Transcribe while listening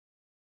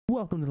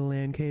Welcome to the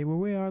Land Cave, where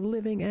we are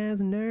living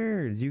as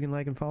nerds. You can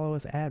like and follow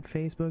us at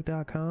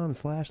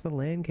facebook.com/the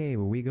Land Cave,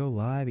 where we go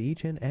live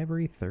each and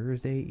every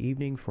Thursday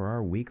evening for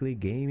our weekly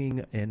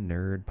gaming and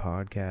nerd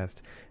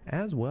podcast,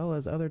 as well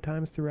as other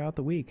times throughout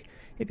the week.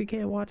 If you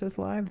can't watch us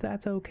live,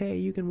 that's okay.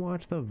 You can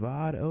watch the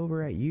VOD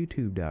over at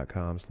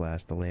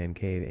youtube.com/the Land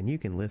Cave, and you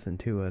can listen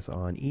to us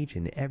on each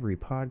and every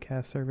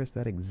podcast service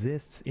that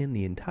exists in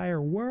the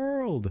entire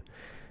world.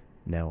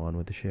 Now on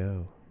with the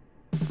show.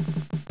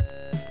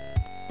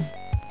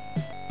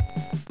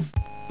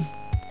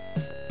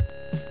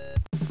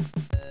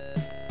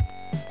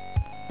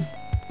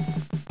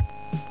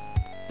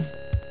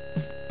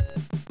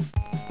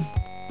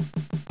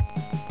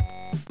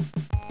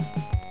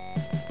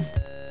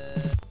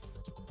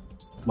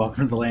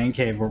 Welcome to the Land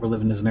Cave, where we're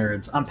living as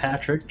nerds. I'm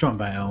Patrick, joined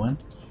by Owen.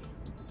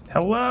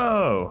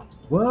 Hello!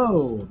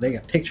 Whoa, they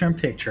got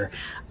picture-in-picture.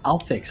 I'll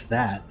fix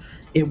that.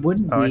 It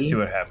wouldn't be... I see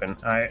what happened.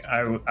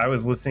 I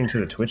was listening to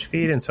the Twitch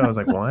feed, and so I was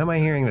like, why am I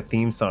hearing the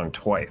theme song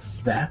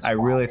twice? I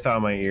really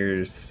thought my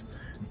ears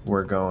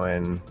were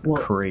going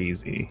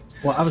crazy.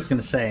 Well, I was going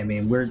to say, I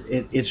mean,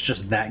 it's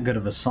just that good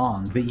of a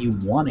song that you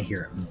want to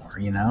hear it more,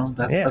 you know?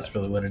 That's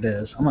really what it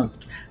is. I was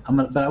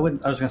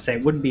going to say,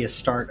 it wouldn't be a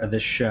start of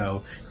this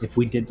show if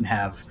we didn't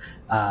have,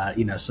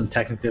 some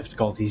technical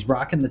difficulties.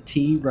 Rocking the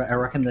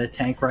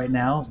tank right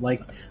now.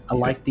 I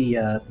like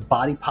the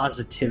body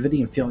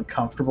positivity and feeling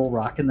comfortable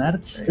rocking that.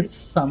 It's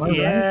summer, right?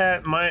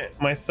 Yeah,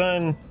 my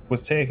son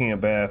was taking a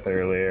bath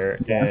earlier,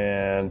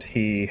 and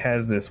he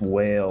has this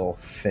whale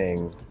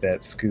thing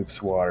that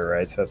scoops water,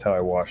 right? So that's how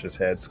I wash his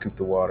head, scoop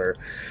the water,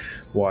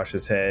 wash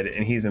his head,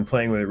 and he's been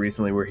playing with it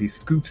recently where he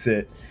scoops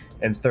it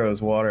and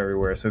throws water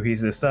everywhere. So he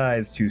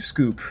decides to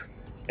scoop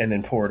and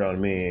then pour it on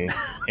me,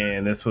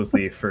 and this was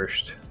the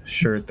first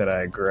shirt that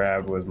I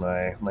grabbed was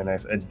my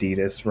nice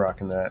Adidas,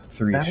 rocking that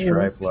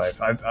three-stripe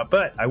life.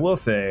 But I will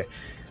say,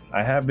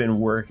 I have been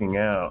working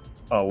out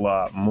a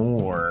lot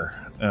more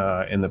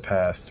in the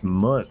past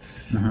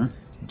month,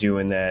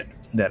 doing that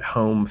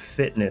home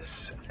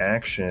fitness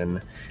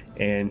action,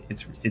 and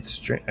it's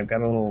straight. I've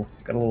got a little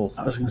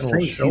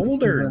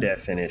shoulder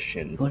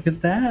definition. Look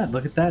at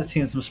that.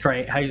 Seeing some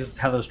straight.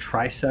 How those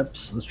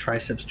triceps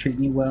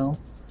treating you well.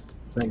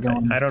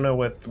 I don't know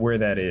where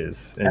that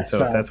is, and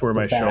so if that's where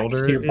my shoulder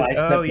so your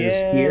bicep is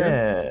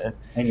here,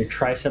 and your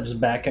triceps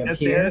back up that's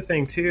here. That's the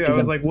other thing too. I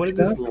was like, "What is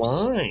this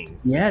line?"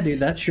 Yeah, dude,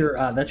 that's your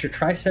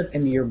tricep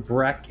and your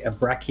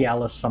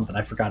brachialis something.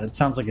 I forgot. It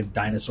sounds like a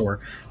dinosaur,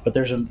 but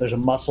there's a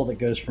muscle that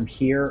goes from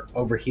here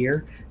over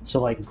here.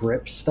 So like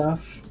grip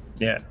stuff.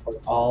 Yeah, it's like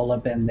all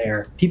up in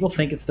there. People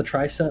think it's the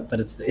tricep, but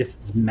it's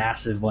this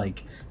massive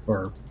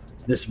or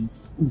this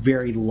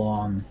very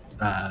long.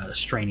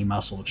 Strainy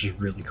muscle, which is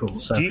really cool.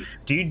 So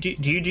do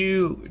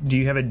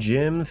you have a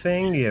gym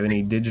thing? Do you have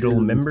any digital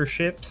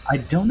memberships? I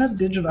don't have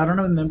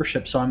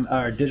memberships. So I'm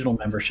digital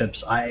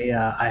memberships. I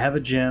have a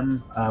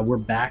gym. We're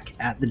back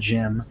at the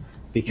gym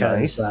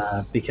because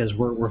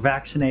we're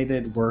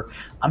vaccinated.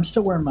 I'm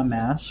still wearing my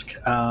mask.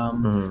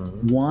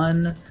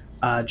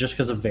 Just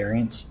because of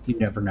variants, you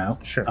never know.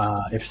 Sure.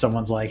 If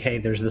someone's like, hey,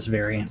 there's this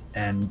variant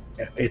and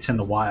it's in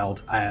the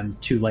wild,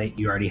 and too late,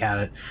 you already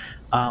have it.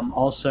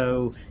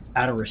 Also,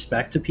 out of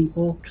respect to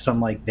people, because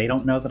I'm like, they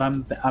don't know that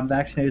I'm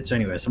vaccinated. So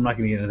anyways, I'm not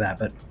going to get into that,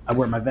 but I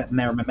wear my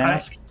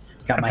mask,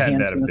 got my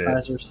hand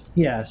sanitizers.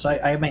 Yeah, so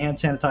I have my hand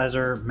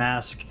sanitizer,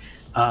 mask,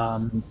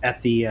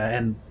 at the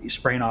and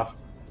spraying off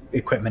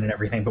equipment and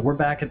everything. But we're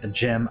back at the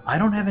gym. I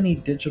don't have any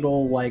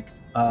digital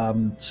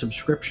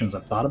subscriptions.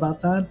 I've thought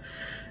about that.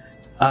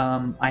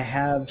 I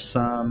have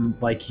some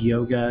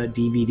yoga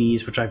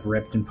DVDs, which I've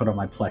ripped and put on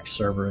my Plex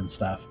server and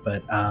stuff,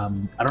 but I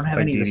don't have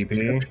any DDP?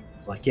 subscriptions.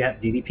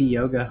 DDP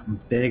yoga. I'm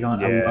big on.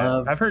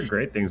 Yeah, I've heard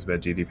great things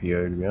about DDP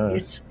yoga, to be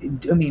honest.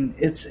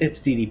 It's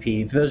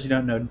DDP. For those who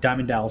don't know,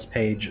 Diamond Dallas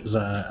Page is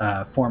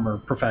a former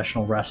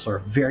professional wrestler,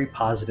 very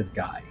positive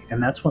guy,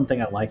 and that's one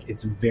thing I like.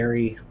 It's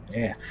very.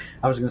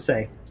 I was gonna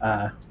say.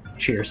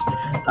 Cheers.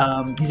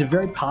 He's a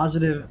very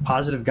positive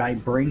guy.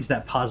 Brings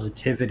that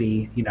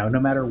positivity, no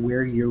matter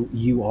where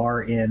you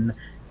are in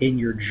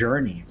your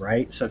journey,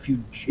 right? So if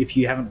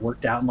you haven't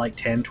worked out in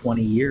 10,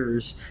 20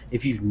 years,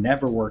 if you've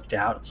never worked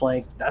out, it's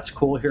like, that's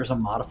cool. Here's a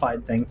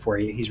modified thing for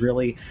you. He's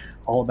really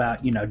all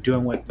about,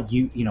 doing what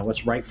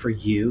what's right for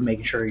you,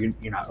 making sure you're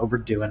not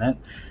overdoing it.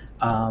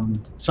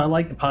 So I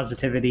like the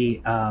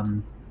positivity.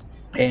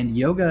 And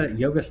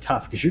yoga's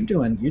tough because you're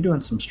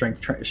doing some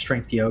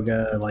strength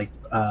yoga.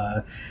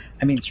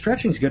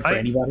 Stretching's good for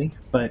anybody,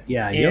 but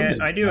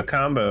I do a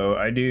combo.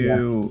 I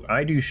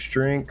do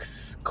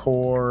strength,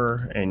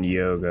 core, and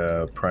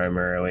yoga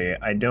primarily.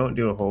 I don't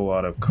do a whole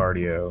lot of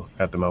cardio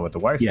at the moment. The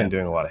wife's been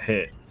doing a lot of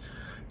HIIT.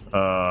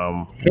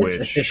 It's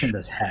efficient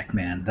as heck,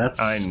 man.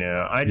 I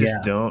know. I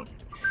just don't.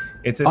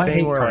 It's a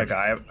thing where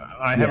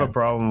I have a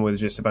problem with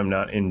just if I'm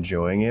not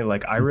enjoying it.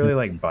 I really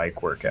like bike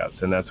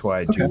workouts, and that's why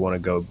I do want to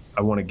go.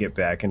 I want to get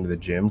back into the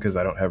gym because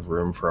I don't have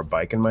room for a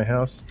bike in my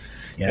house,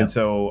 and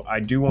so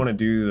I do want to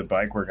do the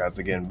bike workouts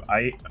again.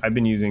 I've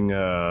been using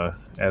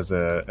as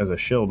a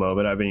shill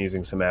moment. I've been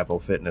using some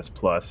Apple Fitness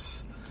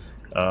Plus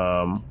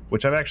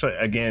which I've actually,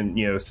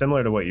 again,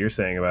 similar to what you're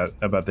saying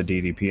about the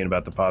DDP and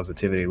about the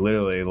positivity.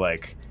 Literally,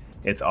 like,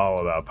 it's all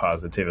about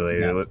positivity.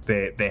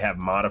 Yeah. They have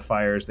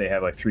modifiers. They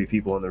have like 3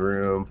 people in the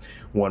room.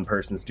 One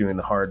person's doing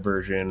the hard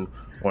version.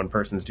 One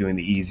person's doing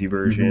the easy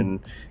version,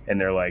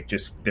 and they're like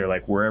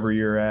wherever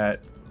you're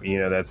at,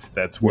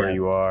 that's where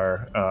you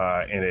are,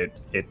 and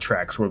it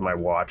tracks where my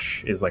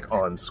watch is like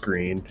on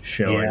screen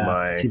showing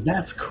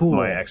that's cool.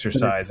 My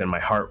exercise, and my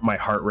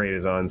heart rate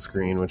is on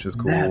screen, which is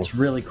cool. That's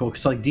really cool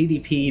because like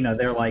DDP,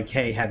 they're like,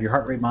 hey, have your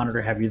heart rate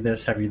monitor, have you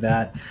this, have you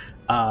that.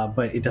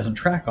 But it doesn't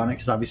track on it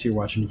because obviously you're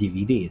watching a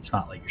DVD. It's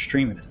not like you're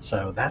streaming it.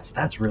 So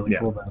that's really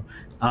cool though.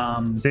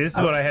 See, this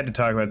is what I had to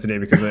talk about today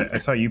because I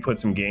saw you put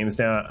some games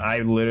down. I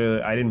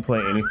didn't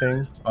play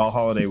anything all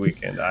holiday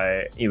weekend.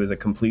 It was a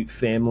complete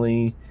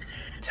family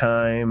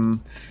time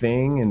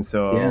thing, and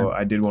so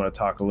I did want to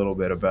talk a little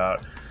bit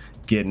about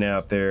getting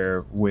out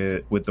there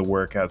with the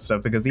workout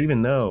stuff, because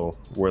even though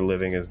we're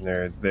living as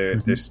nerds,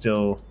 there's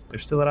still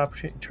that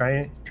opportunity.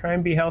 Try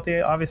and be healthy.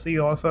 Obviously,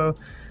 you also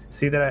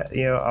see that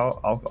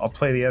I'll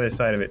play the other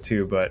side of it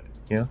too, but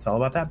it's all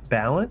about that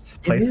balance.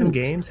 Play some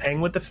games,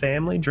 hang with the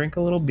family, drink a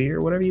little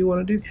beer, whatever you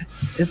want to do.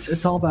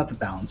 It's all about the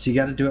balance. You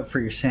got to do it for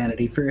your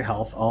sanity, for your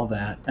health, all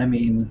that. I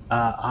mean,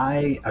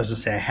 I was gonna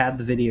say I had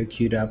the video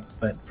queued up,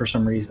 but for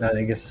some reason,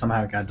 I guess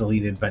somehow it got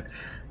deleted. But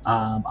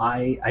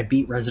I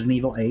beat Resident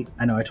Evil 8.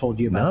 I know I told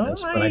you about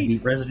this, but I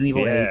beat Resident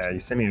Evil 8. Yeah, you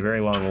sent me a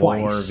very long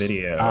lore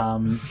video.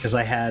 Because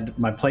I had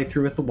my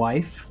playthrough with the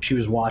wife. She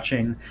was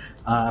watching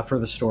for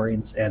the story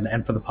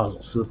and for the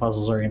puzzles. So the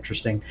puzzles are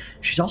interesting.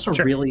 She's also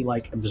really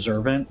like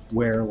observant,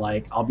 where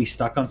like I'll be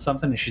stuck on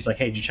something and she's like,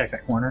 "Hey, did you check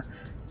that corner?"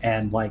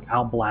 And like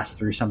I'll blast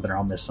through something or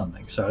I'll miss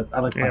something. So I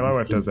like. Yeah, my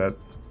wife does that.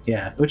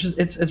 Yeah, which is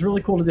it's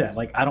really cool to do.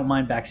 Like I don't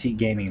mind backseat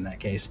gaming in that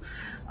case,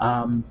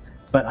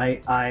 but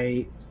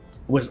I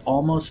was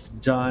almost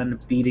done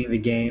beating the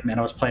game, and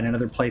I was playing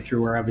another playthrough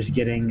where I was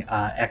getting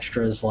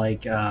extras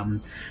like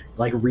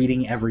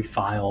reading every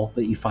file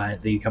that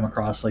you come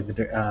across, like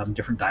the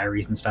different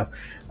diaries and stuff.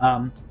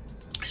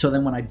 So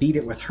then when I beat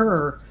it with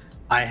her,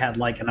 I had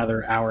like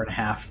another hour and a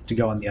half to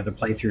go on the other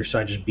playthrough, so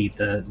I just beat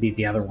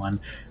the other one.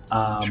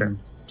 Sure.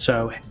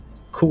 So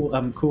cool.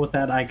 I'm cool with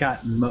that. I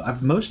got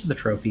most of the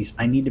trophies.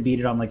 I need to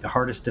beat it on like the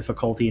hardest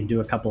difficulty and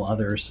do a couple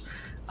others,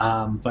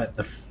 but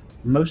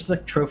most of the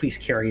trophies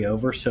carry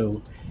over.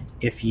 So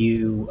if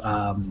you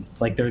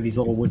there are these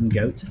little wooden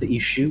goats that you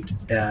shoot,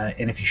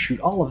 and if you shoot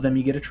all of them,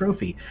 you get a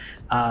trophy.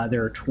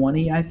 There are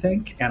 20, I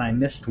think, and I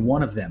missed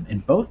one of them in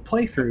both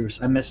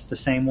playthroughs. I missed the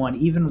same one,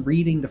 even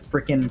reading the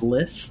freaking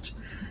list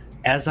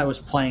as I was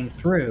playing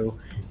through.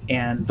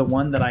 And the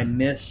one that I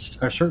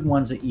missed are certain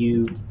ones that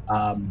you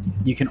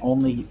can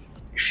only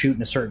shoot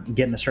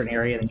get in a certain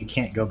area, and you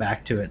can't go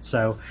back to it.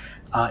 So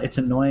it's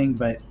annoying,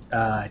 but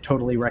I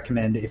totally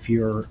recommend if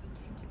you're.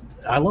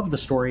 I love the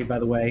story, by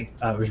the way.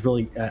 It was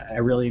really, I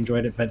really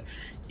enjoyed it. But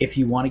if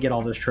you want to get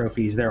all those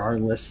trophies, there are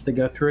lists that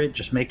go through it.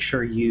 Just make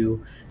sure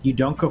you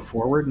don't go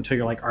forward until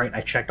you're like, all right,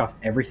 I checked off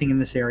everything in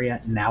this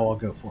area. Now I'll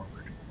go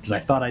forward, because I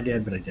thought I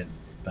did, but I didn't.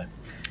 But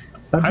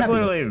I've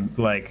literally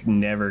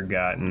never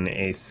gotten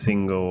a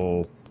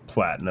single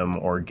platinum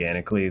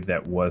organically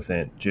that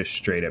wasn't just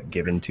straight up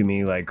given to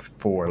me, like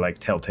for like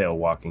Telltale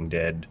Walking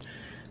Dead.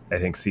 I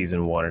think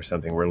season 1 or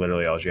something, where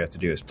literally all you have to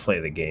do is play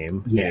the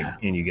game,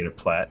 and you get a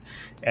plat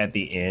at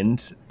the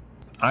end.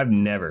 I've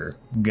never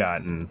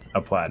gotten a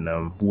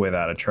platinum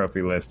without a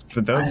trophy list. For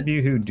those of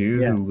you who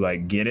do, who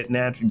like get it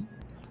naturally,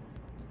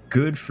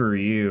 good for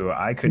you.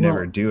 I could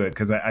never do it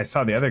because I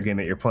saw the other game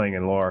that you're playing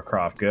in Lara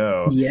Croft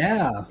Go.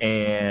 Yeah,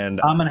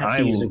 and I'm gonna have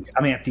to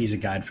use a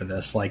guide for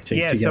this, like to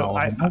get all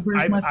of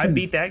them. I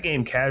beat that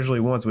game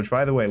casually once. Which,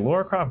 by the way,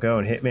 Lara Croft Go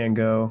and Hitman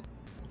Go,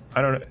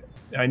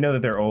 I know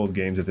that they're old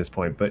games at this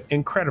point, but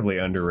incredibly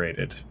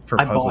underrated for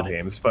puzzle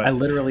games. But I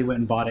literally went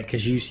and bought it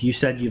because you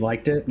said you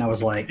liked it, and I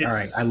was like, all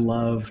right, I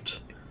loved.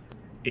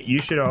 You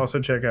should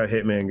also check out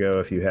Hitman Go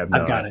if you have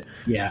not. I've got it.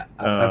 Yeah,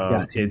 I've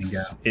got Hitman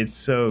Go. It's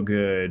so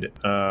good.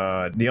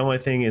 The only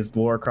thing is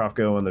Lara Croft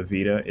Go on the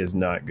Vita is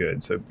not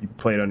good. So you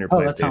play it on your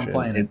PlayStation. That's how I'm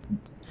playing it.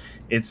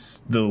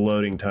 It's the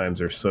loading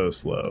times are so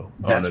slow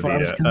on the Vita. That's what I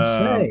was going to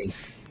say.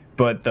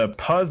 But the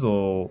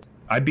puzzle,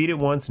 I beat it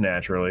once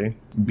naturally.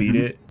 Beat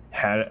it.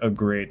 Had a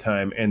great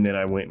time, and then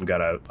I went and got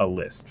a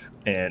list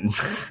and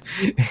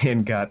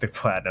and got the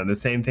platinum. The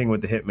same thing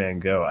with the Hitman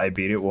Go. I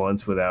beat it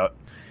once without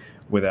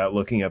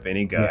looking up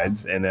any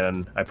guides, and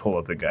then I pull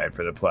up the guide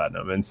for the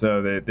platinum. And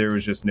so there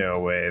was just no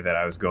way that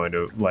I was going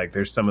to, like,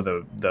 there's some of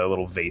the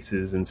little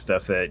vases and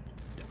stuff that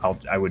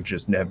I would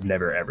just have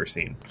never ever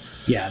seen.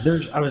 Yeah,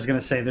 I was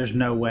going to say there's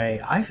no way.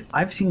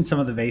 I've seen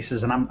some of the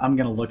vases, and I'm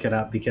going to look it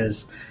up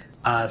because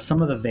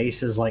some of the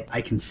vases, like,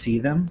 I can see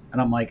them, and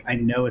I'm like, I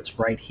know it's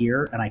right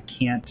here, and I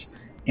can't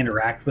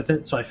interact with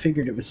it. So I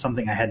figured it was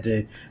something I had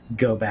to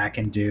go back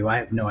and do. I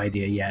have no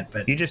idea yet,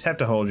 but you just have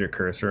to hold your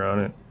cursor on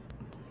it.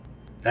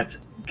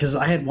 That's because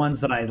I had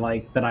ones that I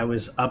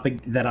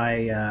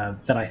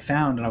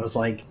found, and I was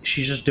like,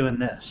 she's just doing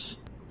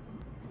this.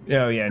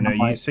 Oh yeah, And no. I'm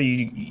like,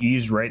 You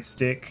use right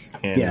stick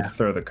and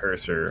throw the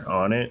cursor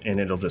on it, and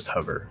it'll just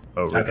hover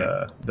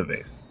over the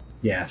vase.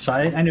 Yeah, so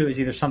I knew it was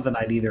either something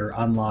I'd either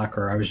unlock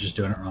or I was just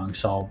doing it wrong.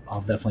 So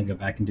I'll definitely go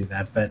back and do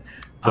that. But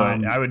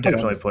I would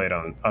definitely play it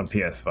on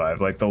PS5.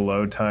 Like the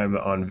load time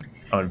on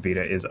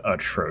Vita is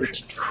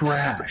atrocious. It's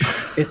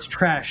trash. It's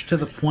trash to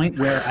the point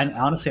where, and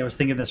honestly, I was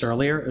thinking this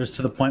earlier. It was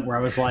to the point where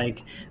I was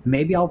like,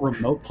 maybe I'll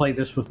remote play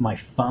this with my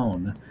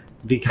phone.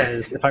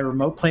 Because if I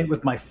remote play it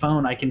with my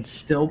phone, I can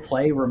still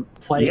play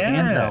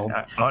handheld.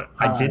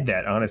 I did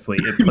that, honestly.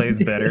 It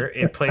plays better.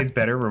 It plays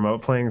better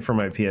remote playing for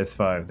my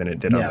PS5 than it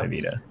did on my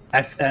Vita.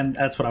 And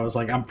that's what I was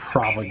like, I'm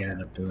probably going to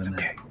end up doing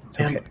that.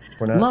 It's okay.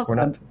 We're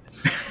not.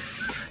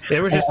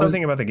 There was just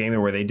something about the game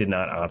where they did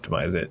not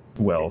optimize it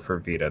well for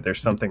Vita.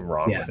 There's something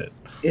wrong with it.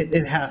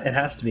 It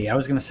has to be. I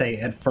was going to say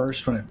at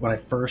first, when I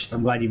first,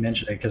 I'm glad you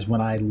mentioned it, because when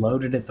I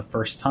loaded it the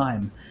first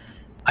time,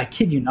 I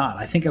kid you not,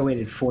 I think I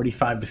waited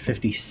 45 to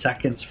 50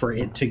 seconds for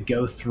it to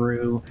go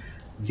through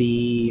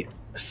the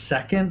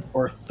second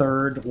or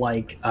third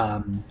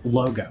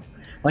logo.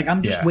 Like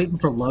I'm just waiting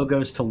for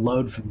logos to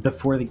load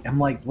before I'm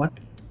like, what?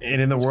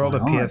 And in the world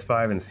of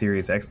PS5 and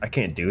Series X, I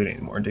can't do it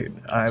anymore, dude.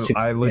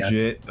 I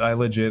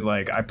legit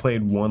like I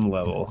played one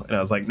level and I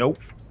was like, nope.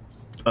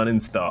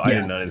 Uninstall. I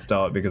didn't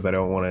uninstall it because I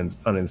don't want to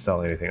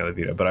uninstall anything on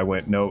the Vita. But I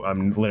went, no,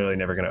 I'm literally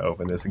never going to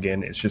open this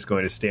again. It's just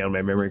going to stay on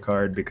my memory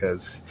card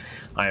because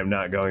I am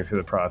not going through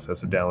the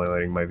process of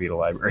downloading my Vita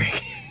library.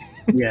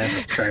 Yeah,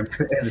 sorry.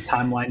 And the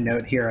timeline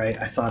note here, I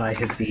thought I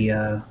hit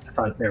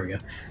there we go.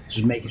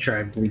 Just making sure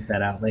I bleep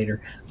that out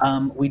later.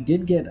 We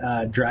did get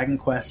Dragon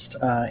Quest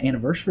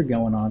anniversary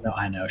going on. No,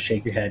 I know.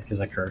 Shake your head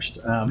because I cursed.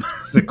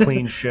 It's a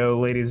clean show,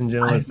 ladies and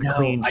gentlemen. It's a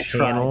clean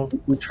channel.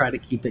 We try to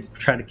keep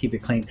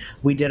it clean.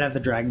 We did have the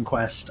Dragon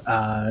Quest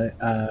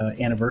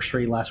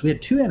anniversary last. We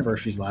had 2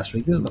 anniversaries last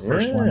week. This is the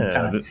first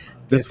one.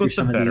 This was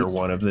the better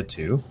one of the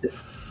 2.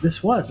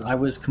 This was. I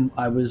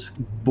was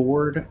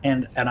bored,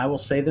 and I will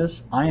say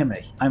this: I'm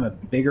a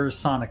bigger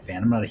Sonic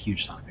fan. I'm not a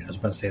huge Sonic fan. I was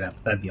about to say that,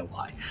 but that'd be a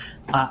lie.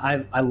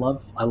 I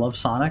love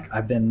Sonic.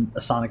 I've been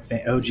a Sonic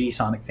fan, OG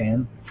Sonic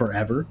fan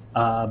forever.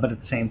 But at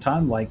the same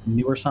time, like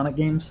newer Sonic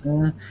games,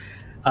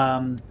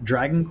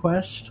 Dragon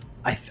Quest.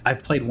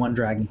 I've played one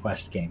Dragon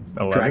Quest game.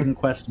 11? Dragon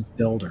Quest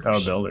Builders.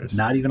 Oh, Builders.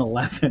 Not even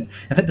 11,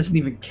 and that doesn't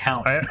even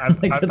count. I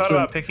thought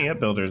about picking up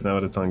Builders now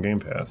that it's on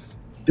Game Pass.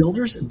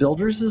 Builders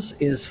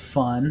is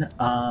fun.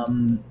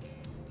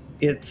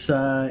 It's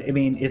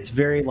it's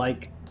very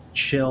like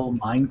chill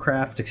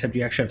Minecraft, except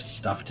you actually have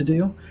stuff to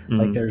do. Mm-hmm.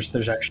 Like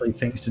there's actually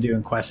things to do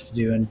and quests to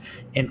do and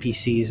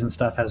NPCs and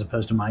stuff, as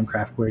opposed to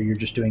Minecraft where you're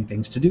just doing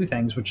things to do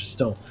things, which is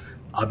still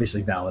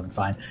obviously valid and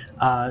fine.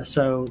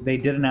 So they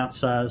did announce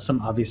some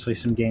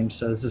games.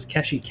 So this is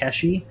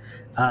Keshi,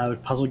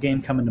 puzzle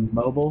game coming to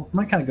mobile. I'm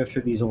gonna kind of go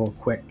through these a little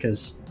quick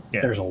because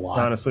there's a lot.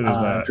 Honestly, there's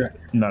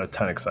not a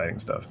ton of exciting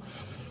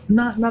stuff.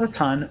 Not a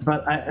ton,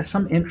 but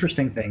some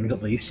interesting things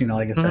at least.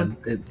 Like I said,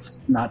 it's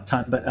not a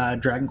ton.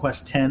 But Dragon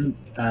Quest X,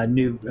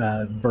 new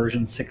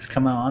version 6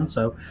 coming on.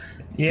 So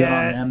good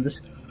on them.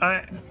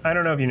 I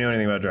don't know if you know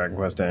anything about Dragon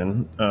Quest X.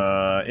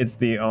 It's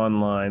the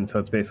online, so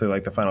it's basically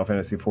like the Final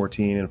Fantasy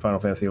XIV and Final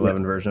Fantasy XI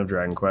version of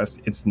Dragon Quest.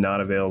 It's not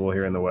available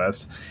here in the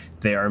West.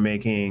 They are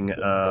making.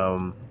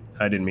 I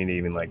didn't mean to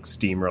even like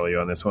steamroll you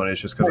on this one. It's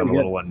just because I'm a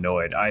little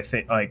annoyed. I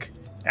think like.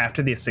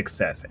 After the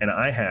success, and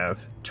I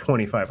have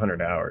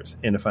 2,500 hours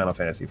into Final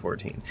Fantasy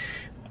XIV.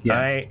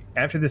 Yeah.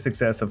 After the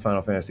success of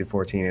Final Fantasy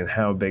XIV and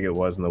how big it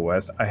was in the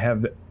West, I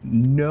have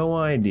no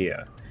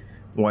idea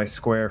why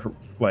Square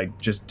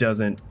just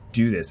doesn't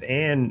do this.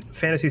 And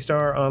Phantasy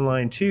Star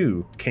Online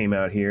 2 came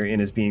out here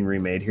and is being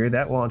remade here.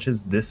 That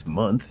launches this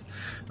month.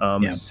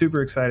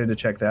 Super excited to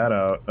check that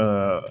out.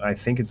 I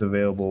think it's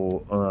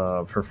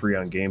available for free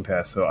on Game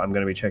Pass, so I'm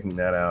going to be checking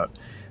that out.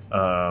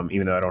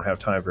 Even though I don't have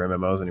time for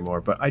MMOs anymore.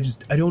 But I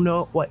don't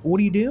know, what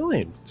are you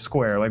doing,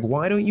 Square? Like,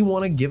 why don't you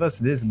want to give us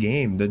this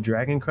game? The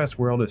Dragon Quest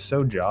world is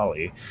so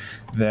jolly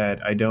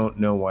that I don't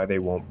know why they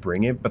won't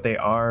bring it, but they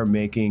are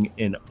making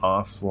an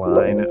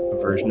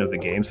offline version of the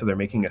game, so they're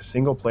making a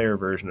single-player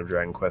version of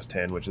Dragon Quest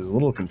X, which is a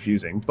little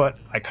confusing, but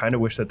I kind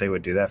of wish that they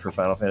would do that for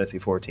Final Fantasy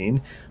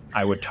XIV.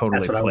 I would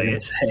totally play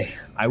it.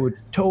 I would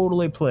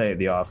totally play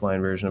the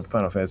offline version of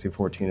Final Fantasy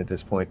XIV at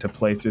this point. To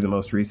play through the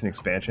most recent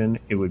expansion,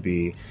 it would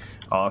be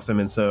awesome.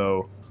 And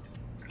so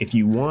if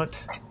you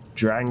want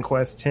Dragon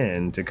Quest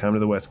X to come to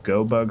the West,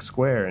 go bug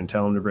Square and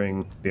tell them to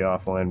bring the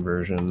offline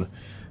version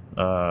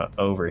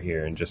over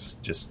here, and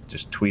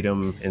just tweet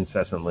them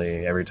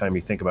incessantly every time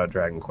you think about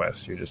Dragon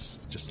Quest. You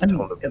just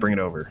tell them to bring it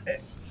over.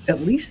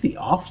 At least the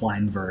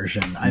offline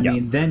version. I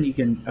mean, then you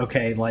can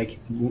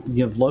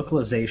you have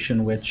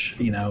localization, which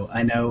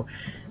I know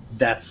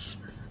that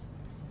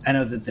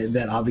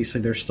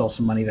obviously there's still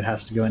some money that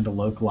has to go into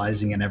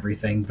localizing and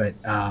everything, but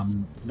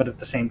at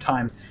the same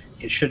time,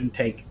 it shouldn't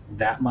take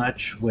that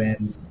much.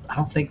 When I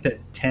don't think that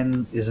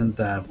 10 isn't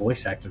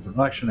voice active.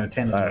 Well, actually, no,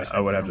 10 is voice active. I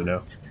would have to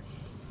know.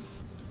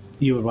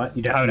 You would what?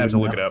 I would have to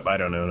look it up. I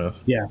don't know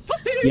enough. Yeah.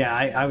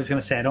 I was going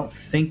to say I don't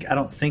think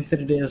that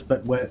it is,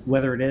 but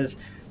whether it is,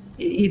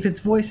 if it's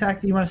voice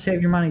acting, you want to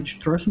save your money,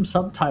 just throw some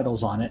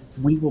subtitles on it.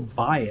 We will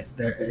buy it.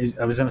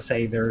 I was going to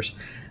say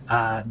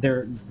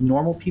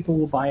normal people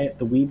will buy it.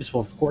 The weebs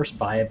will of course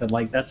buy it, but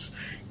like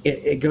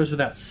it goes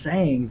without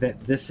saying that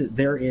there's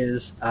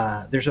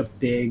a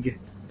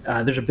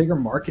bigger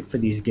market for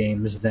these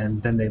games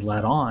than they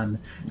let on,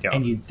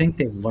 and you'd think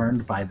they've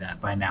learned by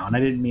now. And I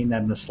didn't mean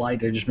that in a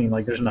slight. I just mean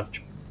like there's enough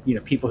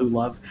people who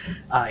love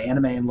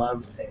anime and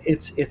love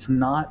it's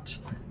not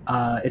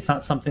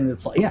something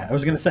that's like, I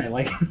was gonna say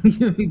like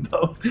you and me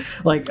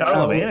both. Like I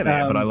love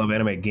anime, but I love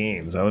anime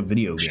games. I love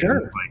video games. Sure.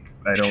 Like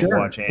I don't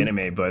watch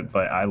anime, but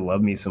I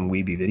love me some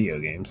weeby video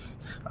games.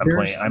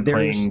 I'm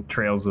playing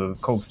Trails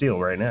of Cold Steel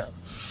right now.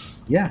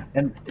 Yeah,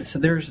 and so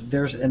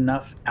there's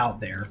enough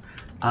out there.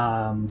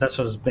 That's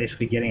what I was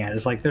basically getting at.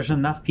 Is like there's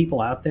enough people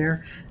out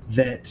there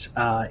that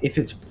if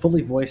it's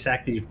fully voice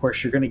acted, of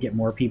course you're going to get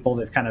more people.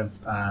 They've kind of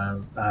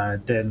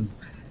done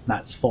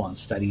not full on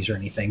studies or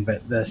anything,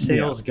 but the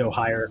sales go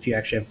higher if you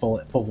actually have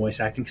full voice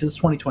acting because it's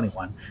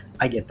 2021.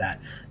 I get that,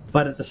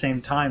 but at the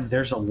same time,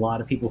 there's a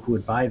lot of people who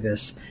would buy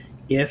this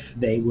if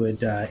they'd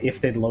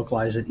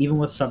localize it, even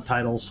with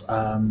subtitles.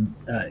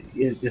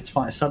 It's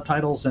fine,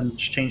 subtitles, and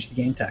just change the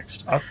game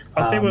text. I'll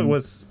say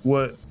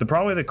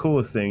probably the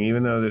coolest thing,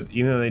 even though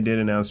they did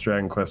announce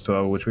Dragon Quest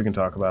 12, which we can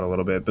talk about a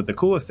little bit, but the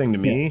coolest thing to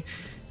me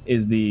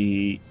is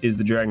the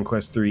Dragon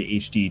Quest 3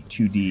 HD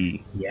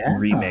 2D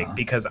remake,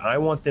 because I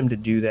want them to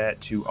do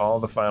that to all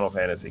the Final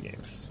Fantasy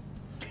games.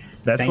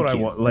 That's what I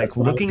want. Like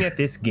looking at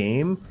this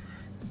game.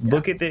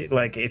 Look at the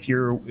if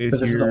you're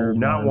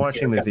not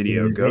watching the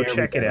video, go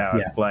check it out.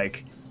 Yeah.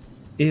 Like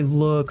it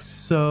looks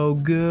so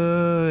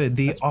good.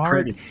 The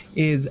art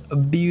is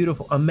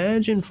beautiful.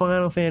 Imagine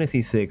Final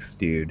Fantasy VI,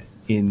 dude,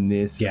 in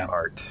this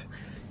art.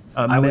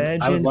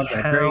 Imagine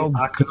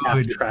how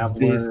good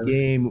this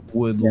game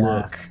would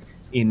look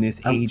in this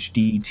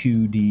HD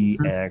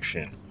 2D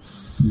action.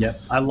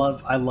 Yep, I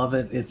love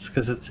it. It's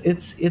because it's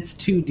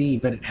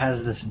 2D, but it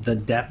has the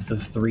depth of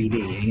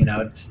 3D.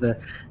 It's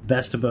the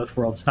best of both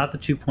worlds. It's not the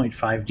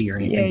 2.5D or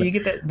anything. Yeah, you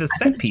get the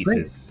set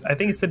pieces. I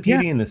think it's the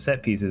beauty in the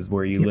set pieces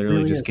where you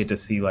literally just get to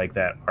see like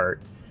that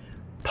art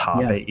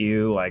pop at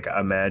you. Like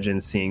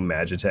imagine seeing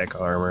Magitech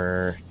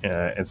armor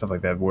and stuff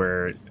like that.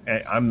 Where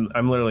I'm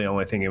literally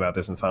only thinking about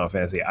this in Final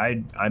Fantasy.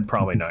 I'm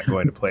probably not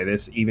going to play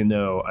this, even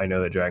though I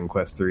know that Dragon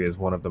Quest 3 is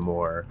one of the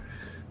more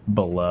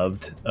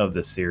beloved of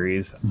the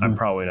series. I'm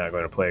probably not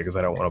going to play it because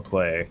I don't want to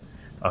play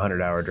a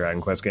 100-hour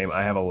Dragon Quest game.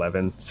 I have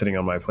 11 sitting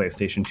on my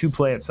PlayStation to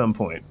play at some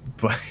point,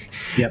 but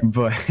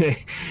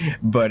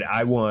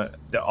I want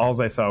all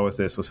I saw was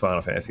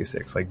Final Fantasy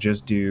VI. Like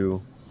just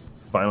do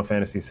Final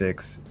Fantasy VI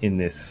in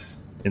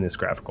this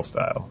graphical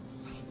style.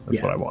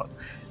 That's what I want.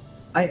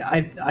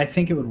 I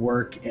think it would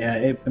work.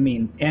 And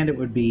it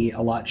would be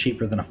a lot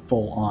cheaper than a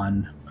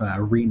full-on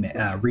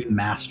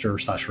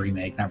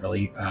remaster/remake. Not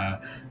really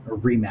a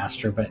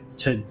remaster, but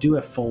to do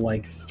a full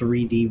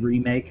 3D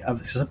remake of,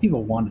 because some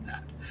people wanted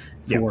that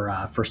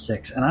for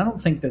 6, and I don't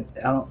think that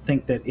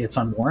it's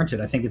unwarranted.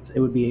 I think it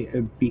would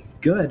be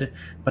good,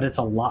 but it's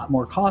a lot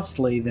more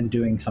costly than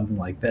doing something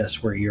like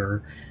this, where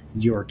you're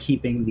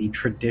keeping the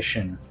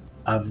tradition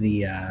of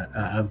the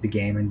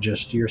game, and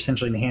just you're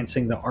essentially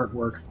enhancing the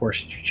artwork. Of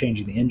course, you're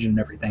changing the engine and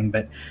everything,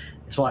 but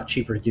it's a lot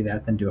cheaper to do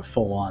that than do a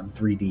full-on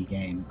 3D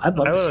game. I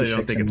really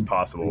don't think it's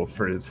possible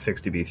for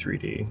 6 to be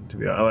 3D. To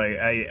be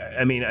honest,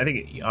 I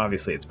think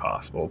obviously it's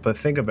possible, but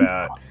think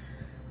about.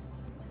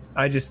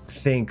 I just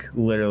think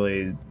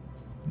literally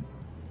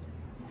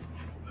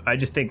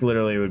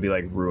it would be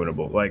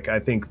ruinable. I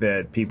think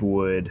that people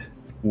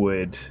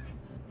would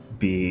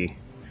be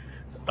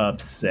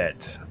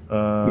upset.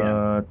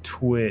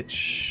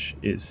 Twitch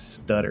is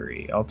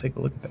stuttery. I'll take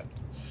a look at that.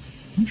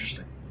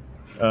 Interesting.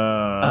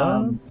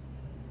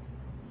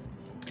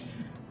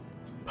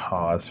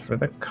 Pause for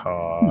the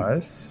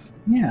cause.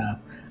 Yeah.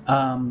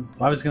 I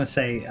was going to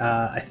say,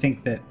 I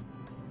think that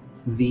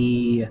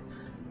you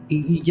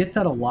get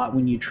that a lot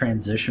when you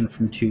transition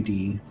from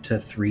 2D to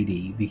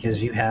 3D,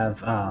 because you have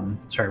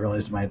sorry, I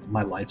realized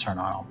my lights aren't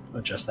on. I'll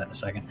adjust that in a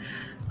second.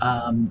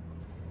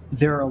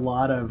 There are a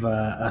lot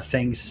of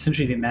things.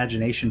 Essentially, the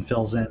imagination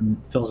fills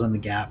in the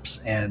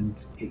gaps,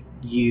 and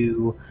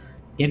you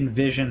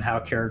envision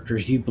how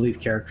you believe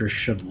characters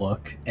should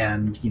look.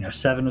 And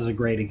 7 was a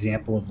great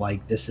example of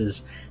this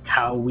is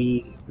how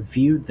we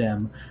viewed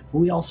them. But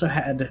we also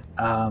had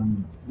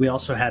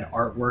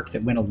artwork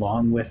that went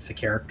along with the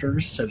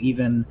characters. So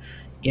even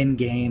in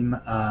game,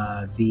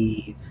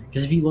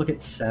 because if you look at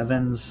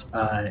 7's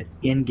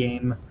in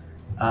game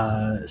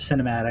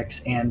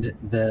cinematics and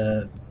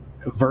the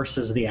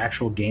versus the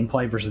actual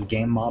gameplay versus the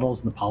game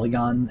models and the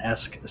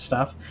polygon-esque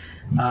stuff,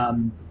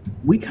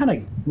 we kind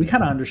of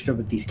understood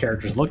what these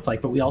characters looked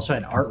like, but we also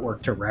had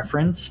artwork to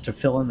reference to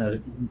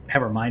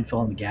have our mind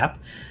fill in the gap.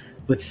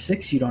 With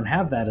 6, you don't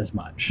have that as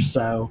much.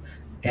 So,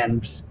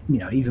 and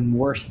even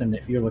worse than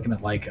if you're looking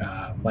at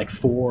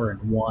 4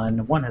 and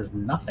 1. 1 has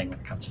nothing when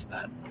it comes to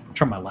that. I'll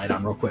turn my light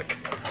on real quick.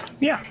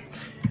 Yeah.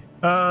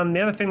 The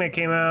other thing that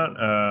came out,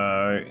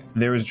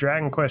 there was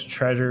Dragon Quest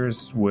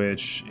Treasures,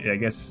 which I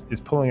guess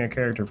is pulling a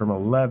character from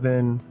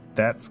 11.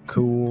 That's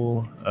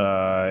cool.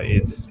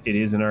 It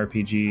is an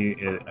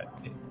RPG.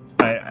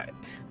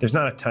 There's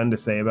not a ton to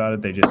say about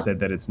it. They just said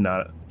that it's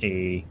not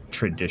a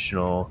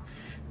traditional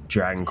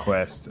Dragon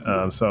Quest.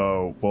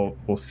 So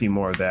we'll see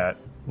more of that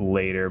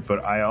later.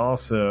 But I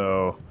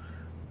also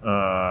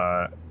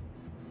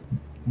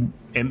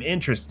am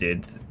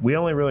interested. We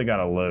only really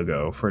got a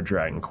logo for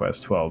Dragon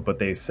Quest 12, but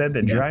they said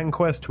that Dragon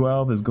Quest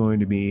 12 is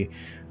going to be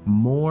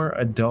more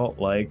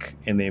adult-like,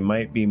 and they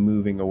might be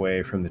moving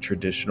away from the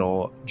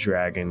traditional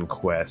Dragon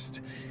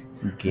Quest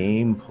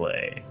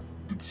gameplay.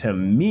 To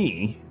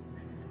me,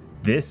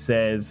 this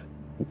says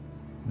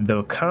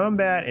the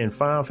combat in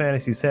Final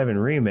Fantasy VII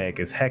Remake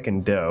is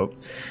heckin' dope,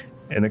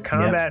 and the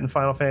combat in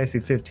Final Fantasy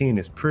 15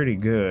 is pretty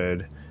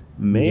good.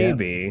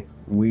 Maybe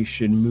we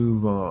should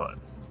move on.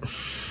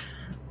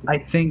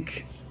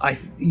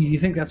 You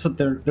think that's what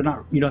they're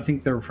not? You don't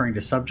think they're referring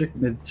to subject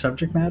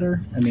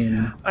matter? I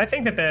mean, I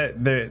think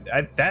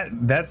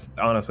that's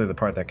honestly the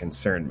part that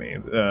concerned me.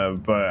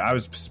 But I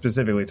was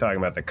specifically talking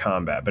about the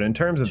combat. But in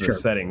terms of the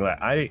setting,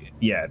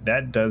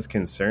 that does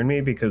concern me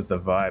because the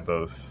vibe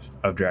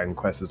of Dragon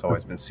Quest has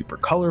always been super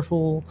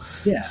colorful,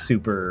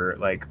 super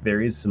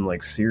there is some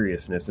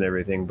seriousness and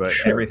everything, but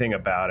everything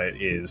about it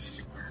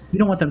is. You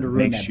don't want them to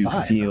ruin makes that you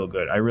vibe. Feel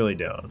good. I really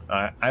don't.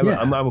 I'm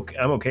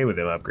okay with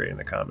them upgrading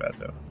the combat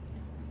though.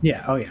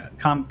 Yeah. Oh yeah.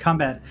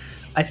 Combat.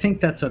 I think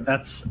that's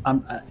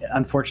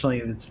unfortunately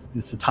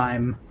it's a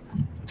time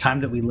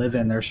that we live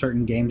in. There are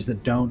certain games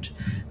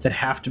that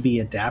have to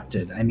be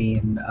adapted. I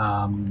mean,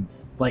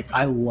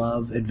 I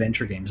love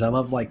adventure games. I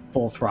love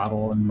Full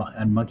Throttle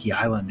and Monkey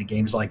Island and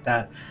games like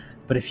that.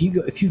 But if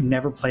you've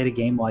never played a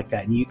game like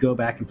that and you go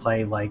back and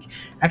play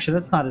actually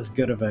that's not as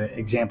good of an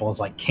example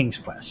as King's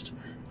Quest.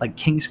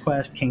 King's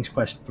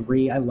Quest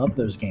 3, I love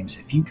those games.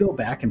 If you go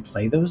back and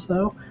play those,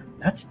 though,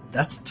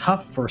 that's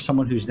tough for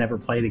someone who's never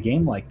played a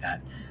game like that.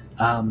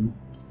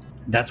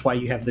 That's why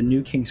you have the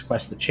new King's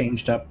Quest that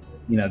changed up,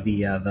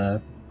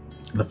 the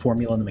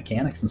formula and the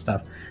mechanics and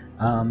stuff.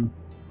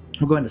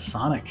 We're going to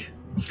Sonic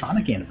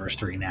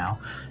Anniversary now,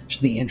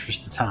 just in the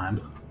interest of time.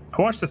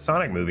 I watched the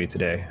Sonic movie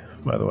today,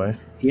 by the way.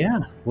 Yeah,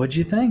 what'd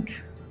you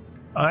think?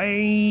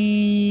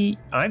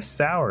 I've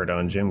soured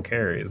on Jim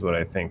Carrey is what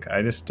I think.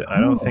 I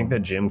don't think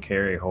that Jim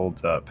Carrey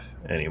holds up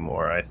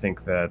anymore. I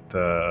think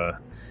that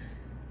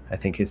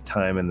his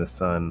time in the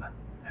sun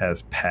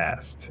has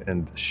passed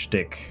and the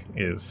shtick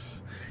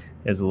is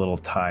a little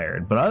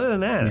tired. But other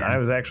than that, I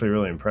was actually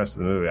really impressed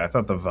with the movie. I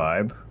thought the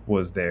vibe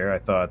was there. I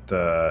thought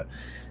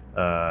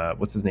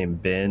what's his name?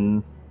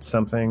 Ben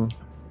something?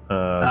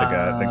 The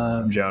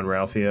guy, John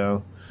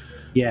Ralphio.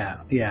 Yeah.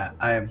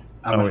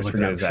 I always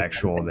forget his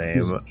actual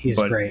name. He's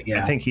great,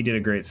 yeah. I think he did a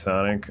great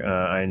Sonic.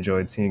 I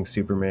enjoyed seeing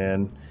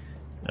Superman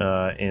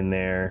in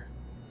there.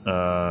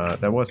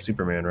 That was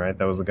Superman, right?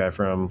 That was the guy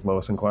from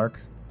Lois and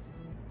Clark?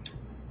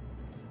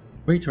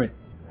 What are you talking?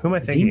 Who am I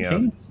thinking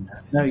of?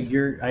 No,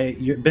 you're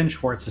Ben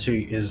Schwartz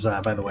is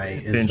by the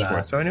way, Ben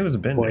Schwartz. So I knew it was a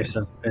Ben voice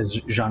as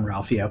Jean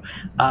Ralphio.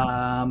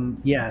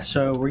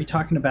 So were you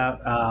talking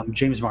about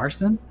James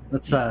Marsden?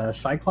 That's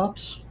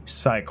Cyclops?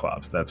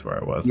 Cyclops, that's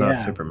where I was, not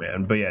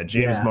Superman. But yeah,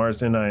 James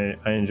Marsden, I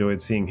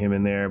enjoyed seeing him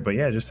in there. But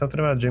yeah, just something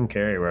about Jim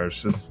Carrey where I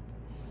was just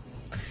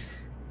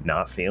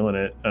not feeling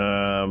it.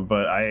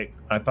 But I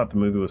thought the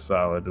movie was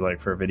solid,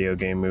 for a video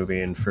game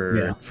movie and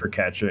for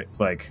catching,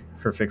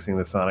 for fixing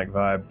the Sonic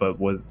vibe. But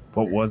what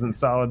wasn't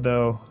solid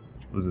though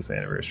was this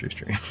anniversary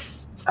stream.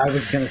 I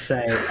was gonna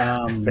say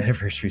this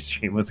anniversary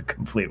stream was a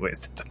complete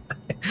waste of time.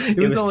 It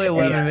was only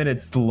 11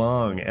 minutes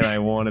long, and I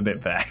wanted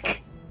it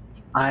back.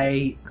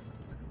 I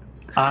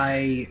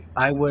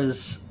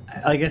was,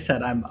 like I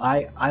said,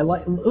 I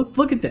like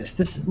look at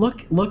this.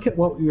 Look at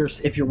what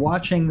if you're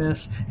watching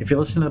this, if you're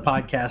listening to the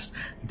podcast,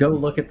 go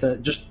look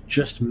at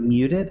just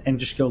mute it and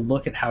just go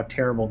look at how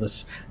terrible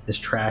this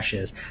trash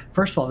is.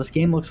 First of all, this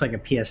game looks like a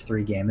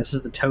PS3 game. This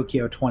is the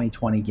Tokyo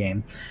 2020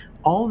 game.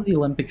 All of the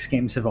Olympics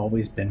games have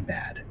always been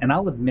bad, and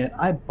I'll admit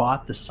I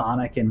bought the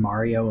Sonic and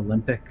Mario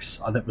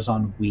Olympics that was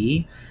on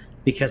Wii.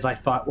 Because I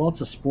thought, well,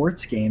 it's a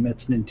sports game.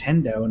 It's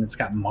Nintendo, and it's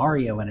got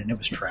Mario in it, and it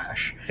was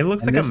trash. It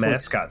looks like a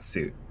mascot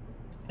suit.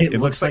 It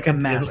looks like a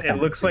mascot.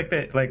 It looks like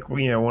that,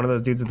 one of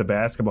those dudes at the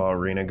basketball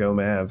arena. Go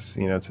Mavs!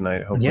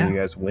 Tonight. Hopefully, you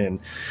guys win.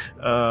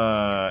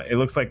 It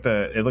looks like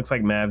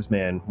Mavs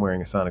man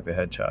wearing a Sonic the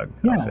Hedgehog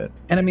outfit.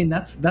 And I mean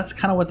that's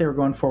kind of what they were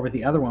going for with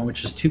the other one,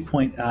 which is 2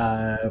 Point.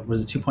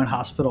 Was it 2 Point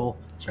Hospital?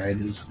 Sorry, I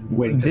was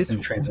waiting for this to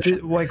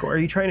transition. Are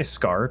you trying to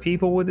scar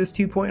people with this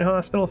 2 Point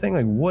Hospital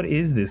thing? What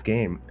is this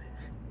game?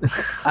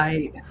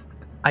 I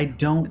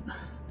don't.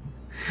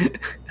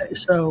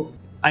 So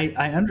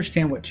I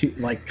understand what 2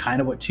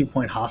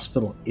 Point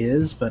Hospital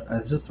is, but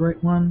is this the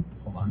right one?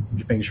 Hold on, I'm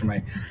just making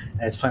sure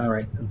it's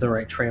playing the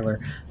right trailer.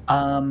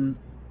 No,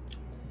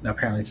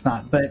 apparently it's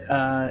not.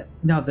 But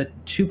no, the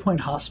 2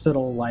 Point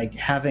Hospital,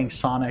 having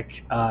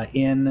Sonic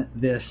in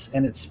this,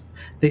 and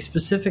they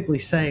specifically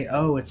say,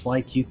 oh, it's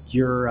like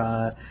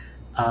you're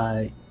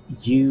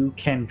you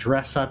can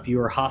dress up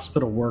your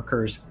hospital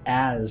workers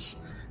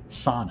as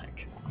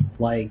Sonic.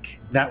 Like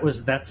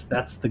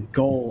that's the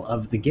goal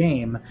of the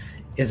game.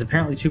 Is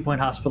apparently 2 Point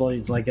Hospital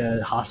is like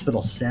a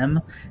hospital sim,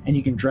 and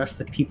you can dress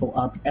the people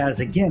up as,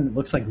 again, it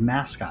looks like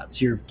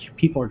mascots. Your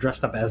people are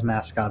dressed up as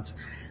mascots.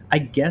 I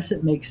guess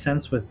it makes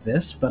sense with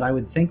this, but I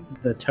would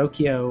think the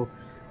Tokyo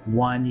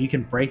one, you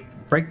can break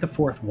the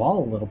fourth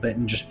wall a little bit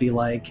and just be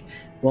like,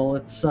 well,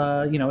 it's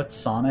it's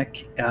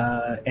Sonic,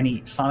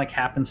 and Sonic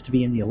happens to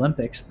be in the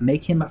Olympics.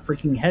 Make him a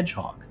freaking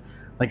hedgehog.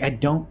 Like,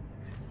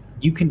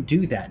 you can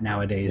do that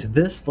nowadays.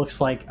 This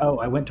looks like, oh,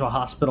 I went to a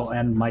hospital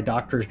and my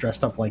doctor's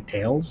dressed up like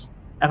Tails.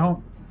 I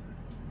don't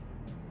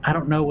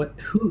know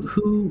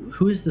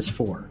who is this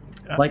for?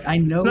 Like, I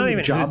know it's not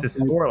even who's this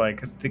for.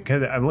 Like,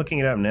 because I'm looking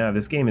it up now.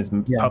 This game is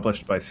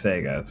published by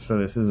Sega, so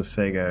this is a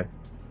Sega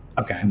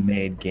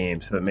made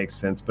game, so that makes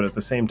sense. But at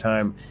the same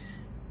time,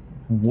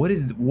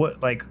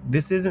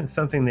 this isn't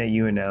something that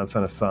you announce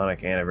on a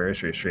Sonic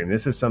anniversary stream.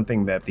 This is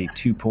something that the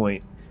 2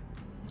 Point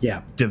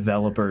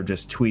developer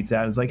just tweets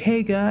out and is like,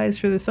 hey guys,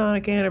 for the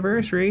Sonic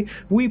anniversary,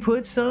 we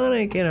put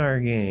Sonic in our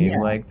game.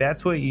 Like,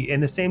 that's what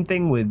and the same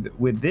thing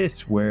with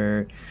this,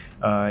 where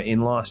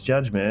in Lost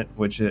Judgment,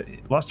 which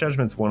Lost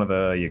Judgment's one of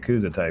the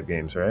Yakuza type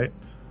games, right?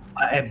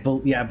 I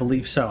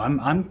believe so.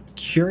 I'm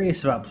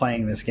curious about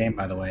playing this game,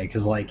 by the way,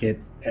 because like it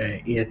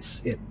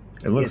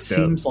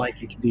seems like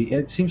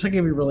it seems like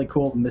it'd be really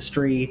cool,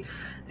 mystery,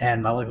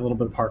 and I like a little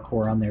bit of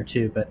parkour on there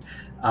too. But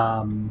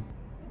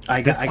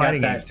this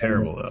fighting game's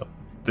terrible though.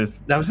 I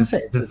was gonna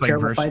say it's a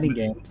terrible fighting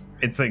game.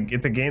 It's a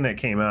game that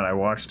came out. I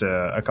watched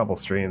a couple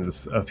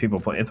streams of people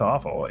playing. It's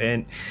awful,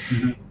 and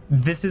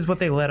this is what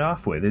they let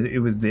off with. It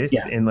was this,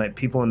 and like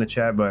people in the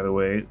chat. By the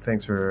way,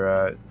 thanks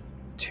for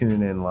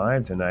tuning in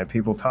live tonight.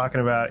 People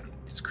talking about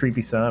it's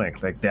creepy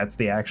Sonic. Like, that's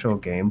the actual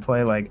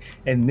gameplay. Like,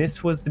 and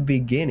this was the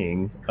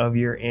beginning of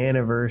your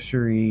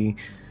anniversary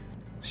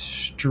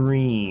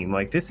stream.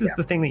 Like, this is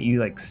the thing that you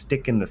like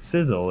stick in the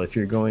sizzle if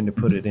you're going to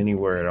put it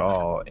anywhere at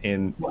all.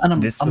 And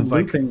I'm was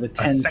looping like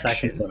the 10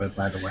 seconds of it,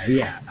 by the way.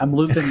 Yeah, I'm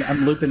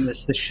looping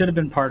this. This should have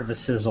been part of a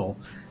sizzle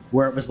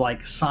where it was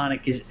like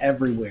Sonic is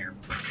everywhere,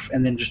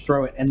 and then just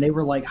throw it. And they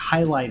were like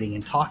highlighting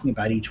and talking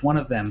about each one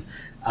of them.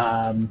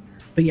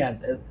 But yeah,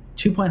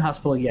 2 Point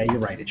Hospital. Yeah, you're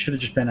right. It should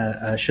have just been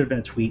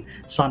a tweet.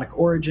 Sonic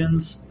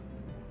Origins.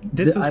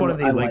 This was one of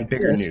the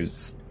bigger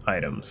news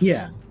items.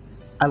 Yeah.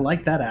 I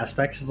like that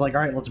aspect. It's like,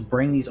 all right, let's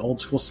bring these old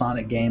school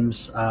Sonic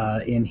games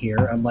in here.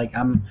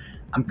 I'm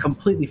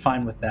completely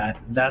fine with that.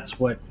 That's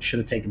what should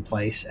have taken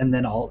place. And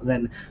then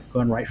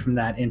going right from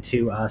that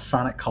into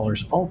Sonic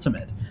Colors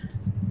Ultimate.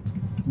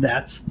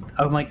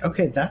 I'm like,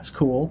 okay, that's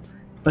cool,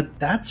 but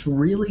that's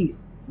really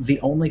the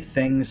only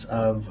things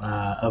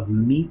of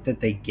meat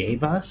that they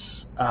gave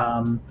us.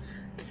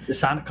 The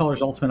Sonic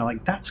Colors Ultimate, I'm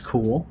like, that's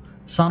cool.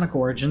 Sonic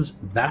Origins,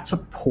 that's a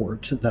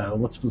port, though.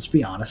 Let's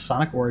be honest.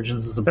 Sonic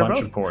Origins is They're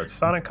both ports.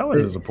 Sonic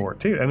Colors is a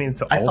port too. I mean,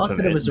 it's I thought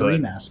that it was a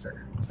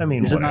remaster. I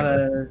mean, is it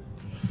not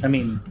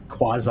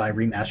quasi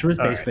remaster? It's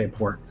basically a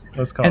port.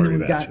 Let's call it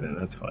remaster.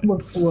 That's fine. We'll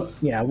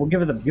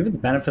give it the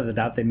benefit of the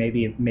doubt. They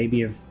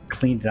maybe have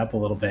cleaned it up a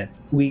little bit.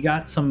 We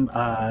got some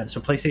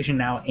so PlayStation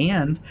Now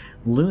and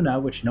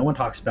Luna, which no one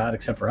talks about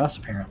except for us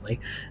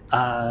apparently.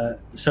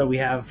 So we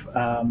have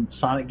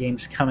Sonic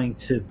games coming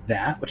to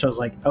that, which I was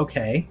like,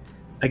 okay.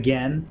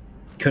 Again,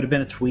 could have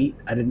been a tweet.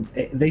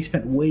 They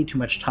spent way too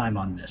much time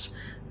on this.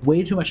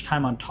 Way too much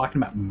time on talking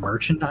about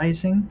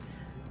merchandising.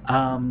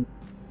 And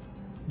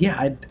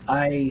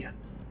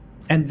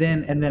then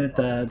at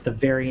the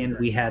very end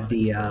we had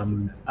the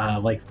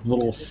like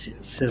little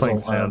sizzle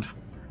of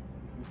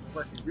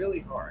working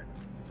really hard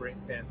to bring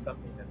fans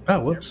something that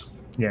oh whoops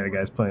yeah,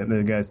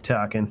 the guy's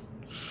talking.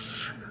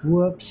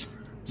 Whoops.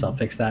 So I'll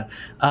fix that.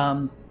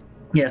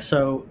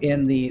 So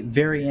in the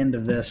very end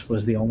of this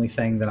was the only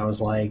thing that I was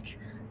like,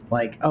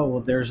 oh,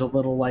 well, there's a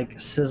little like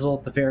sizzle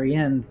at the very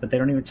end, but they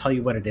don't even tell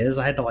you what it is.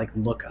 I had to like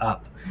look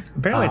up.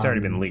 Apparently it's already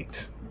been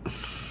leaked.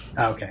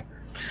 Okay.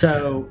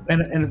 So,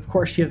 and of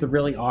course you have the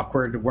really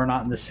awkward, we're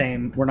not in the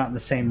same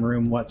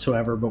room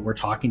whatsoever, but we're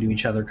talking to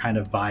each other kind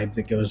of vibe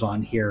that goes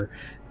on here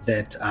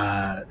that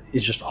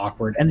is just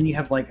awkward. And then you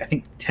have like, I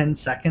think 10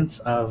 seconds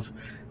of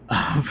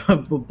a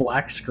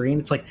black screen.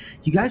 It's like,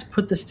 you guys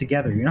put this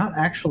together. You're not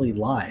actually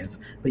live,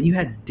 but you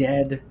had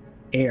dead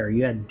air.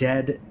 You had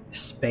dead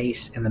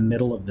space in the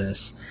middle of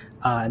this.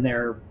 And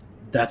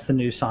that's the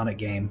new Sonic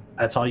game.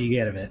 That's all you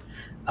get of it.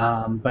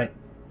 But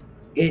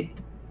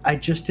I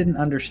just didn't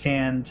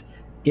understand.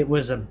 It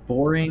was a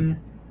boring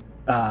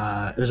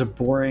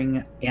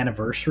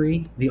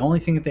anniversary. The only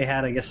thing that they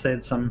had, I guess they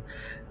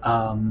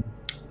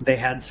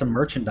had some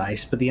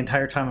merchandise, but the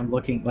entire time I'm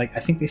looking, like, I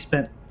think they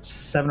spent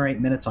 7 or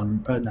 8 minutes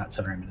on, not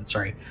 7 or 8 minutes,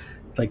 sorry,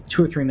 like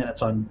 2 or 3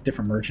 minutes on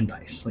different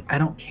merchandise. Like, I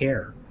don't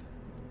care.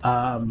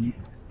 I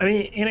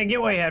mean, and I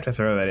get why you have to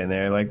throw that in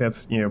there. Like,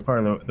 that's,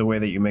 part of the way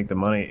that you make the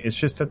money. It's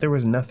just that there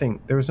was no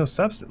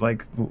substance.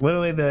 Like,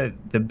 literally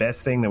the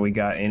best thing that we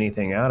got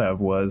anything out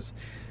of was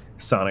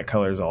Sonic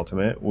Colors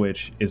Ultimate,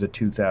 which is a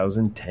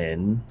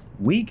 2010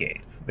 Wii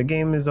game. The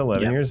game is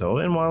 11 years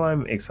old, and while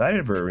I'm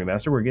excited for a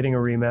remaster, we're getting a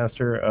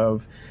remaster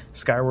of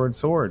Skyward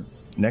Sword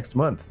next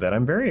month that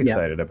I'm very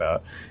excited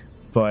about.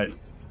 But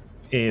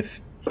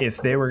if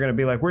they were going to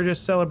be like, we're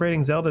just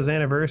celebrating Zelda's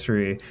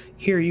anniversary,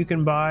 here you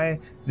can buy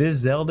this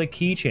Zelda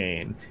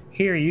keychain,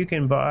 here you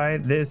can buy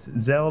this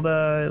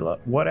Zelda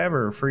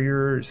whatever for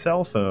your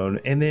cell phone,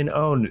 and then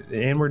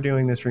and we're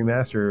doing this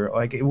remaster,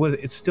 like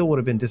it still would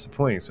have been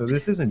disappointing. So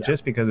this isn't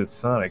just because it's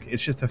Sonic,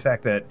 it's just the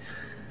fact that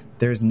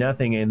there's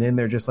nothing, and then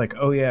they're just like,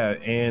 oh yeah,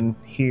 and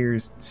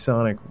here's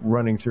Sonic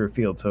running through a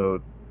field, so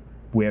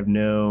we have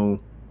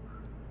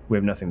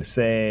nothing to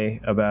say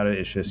about it.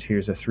 It's just,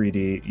 here's a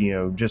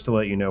 3D, just to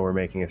let you know we're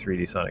making a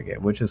 3D Sonic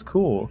game, which is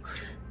cool.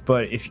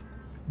 But if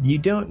you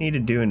don't need to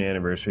do an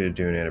anniversary to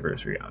do an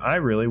anniversary. I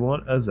really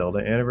want a Zelda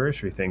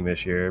anniversary thing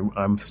this year.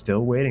 I'm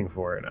still waiting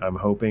for it. I'm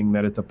hoping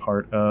that it's a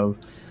part of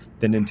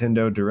the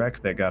Nintendo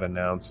Direct that got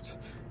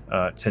announced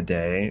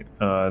today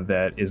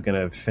that is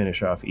going to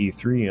finish off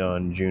E3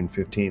 on June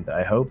 15th.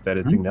 I hope that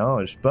it's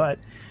acknowledged. But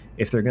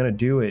if they're going to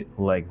do it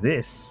like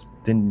this,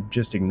 then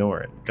just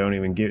ignore it. Don't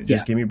even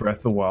give me Breath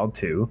of the Wild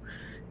 2.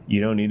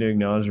 You don't need to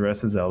acknowledge the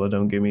rest of Zelda.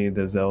 Don't give me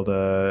the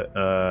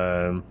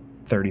Zelda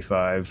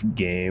 35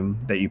 game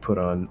that you put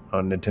on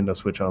Nintendo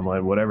Switch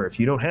Online, whatever. If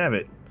you don't have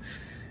it,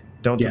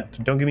 don't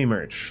give me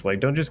merch. Like,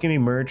 don't just give me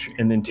merch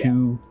and then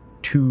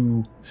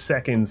two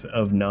seconds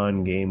of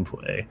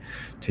non-gameplay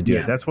to do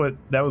it.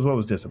 That was what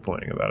was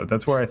disappointing about it.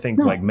 That's where I think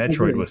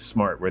Metroid was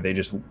smart, where they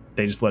just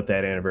let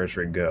that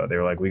anniversary go. They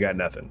were like, we got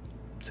nothing.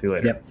 See you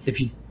later. Yep.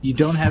 If you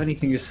don't have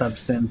anything of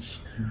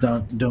substance,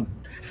 don't.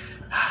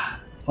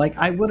 Like,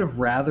 I would have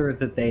rather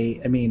that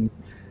they. I mean,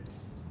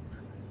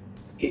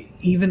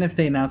 even if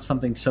they announced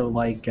something so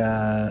like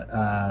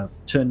to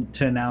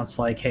announce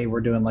like, hey,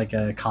 we're doing like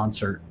a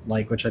concert,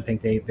 like, which I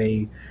think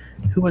they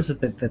who was it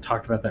that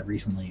talked about that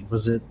recently?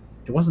 Was it?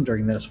 It wasn't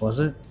during this,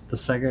 was it? The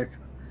Sega.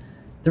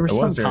 There was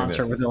some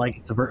concert where they're like,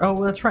 it's a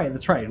that's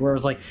right. Where it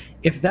was like,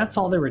 if that's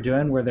all they were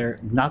doing, where they're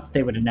not that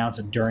they would announce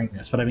it during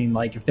this, but I mean,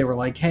 like, if they were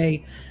like,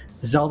 hey,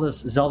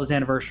 Zelda's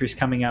anniversary is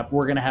coming up,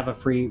 we're gonna have a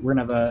free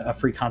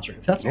concert.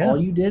 If that's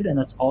all you did and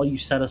that's all you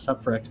set us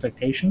up for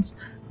expectations,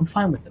 I'm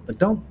fine with it. But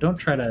don't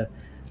try to.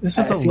 This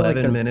was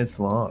 11 minutes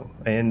long,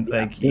 and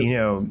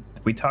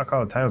we talk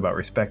all the time about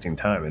respecting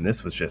time, and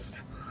this was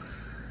just.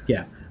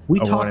 Yeah, we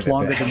talked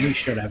longer than we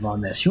should have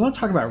on this. You want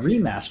to talk about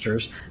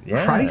remasters?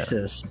 Yeah.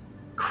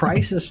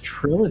 Crisis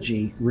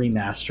Trilogy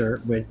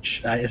remaster,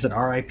 which is an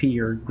RIP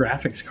your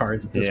graphics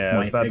cards at this point. Yeah, I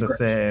was about to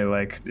say,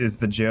 like, is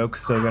the joke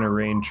still going to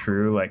reign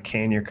true? Like,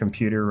 can your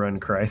computer run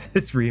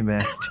Crisis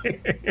remaster?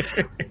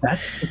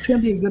 It's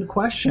going to be a good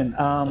question.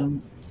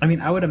 I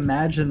mean, I would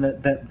imagine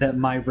that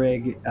my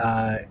rig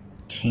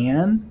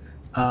can.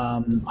 I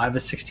have a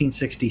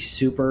 1660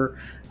 Super,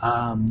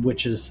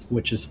 which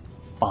is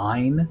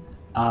fine.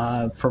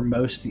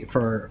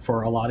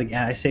 For a lot of, and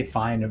I say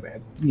fine,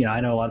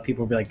 I know a lot of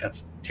people will be like,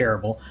 that's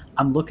terrible.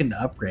 I'm looking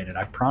to upgrade it,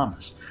 I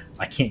promise.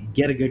 I can't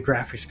get a good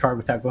graphics card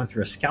without going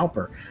through a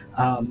scalper.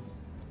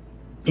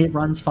 It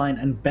runs fine,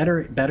 and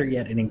better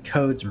yet, it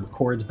encodes and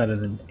records better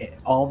than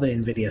all the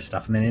NVIDIA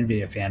stuff. I'm an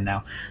NVIDIA fan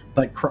now,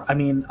 but I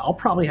mean, I'll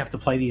probably have to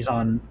play these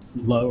on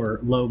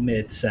low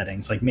mid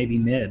settings, like maybe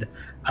mid.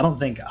 I don't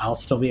think I'll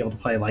still be able to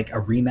play like a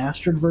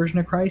remastered version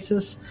of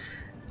Crisis.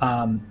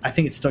 I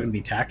think it's still going to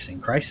be taxing.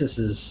 Crisis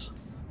is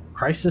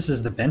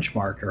the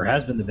benchmark, or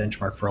has been the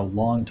benchmark for a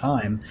long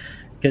time,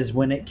 because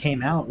when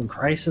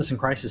Crisis and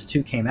Crisis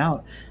 2 came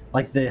out,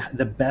 like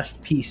the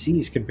best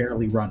PCs could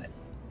barely run it.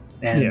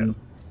 And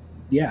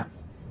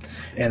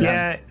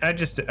I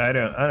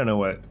don't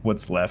know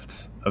what's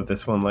left of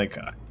this one. Like,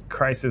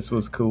 Crisis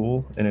was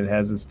cool and it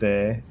has its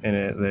day, and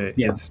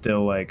it's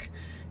still, like,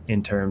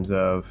 in terms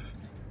of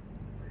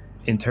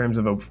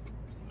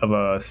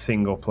a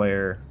single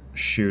player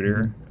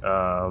shooter,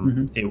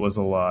 it was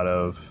a lot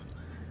of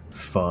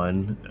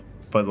fun,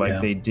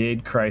 but they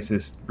did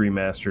Crisis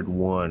Remastered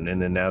 1,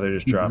 and then now they're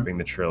just dropping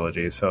the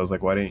trilogy. So I was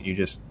like, why didn't you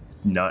just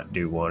not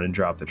do 1 and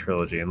drop the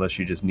trilogy, unless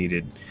you just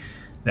needed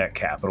that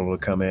capital to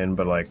come in?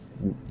 But like,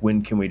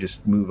 when can we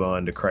just move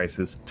on to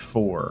Crisis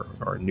 4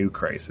 or New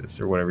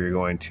Crisis or whatever you're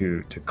going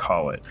to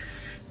call it?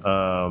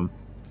 Not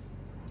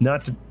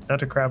to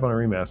crap on a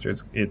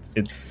remaster.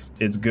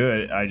 It's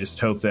good. I just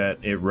hope that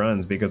it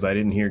runs, because I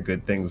didn't hear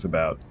good things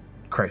about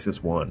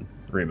Crisis 1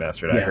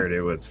 remastered. I heard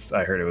it was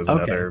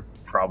another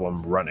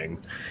problem running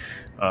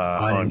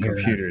on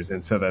computers,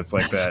 and so that's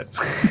like that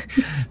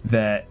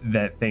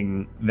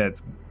thing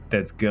that's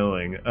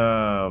going.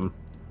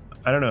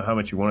 I don't know how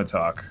much you want to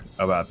talk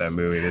about that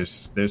movie.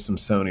 There's some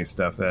Sony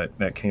stuff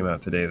that came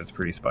out today that's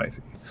pretty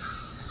spicy.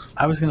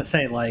 I was gonna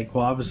say, like,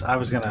 well, I was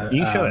gonna.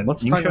 You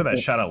can show that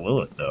shot of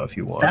Lilith, though, if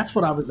you want. That's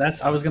what I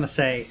was gonna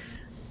say.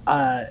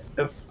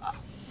 If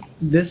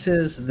this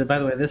is by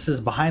the way, this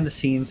is behind the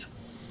scenes.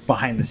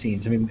 I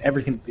mean,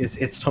 everything.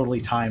 It's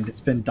totally timed.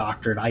 It's been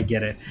doctored. I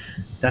get it.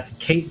 That's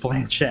Kate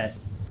Blanchett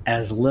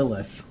as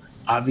Lilith.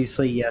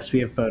 Obviously, yes, we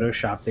have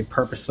Photoshop. They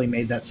purposely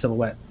made that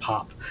silhouette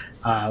pop,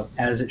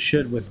 as it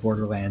should with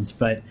Borderlands.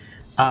 But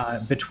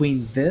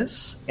between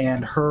this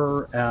and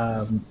her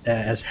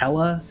as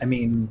Hela, I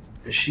mean,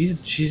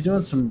 she's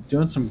doing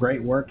some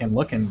great work and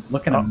looking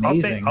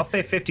amazing. I'll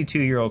say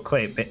 52-year-old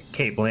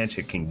Kate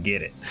Blanchett can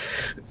get it.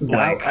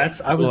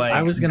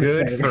 I was going to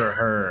say good for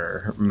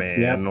her,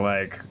 man. Yep.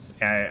 Like,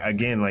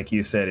 again, like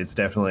you said, it's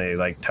definitely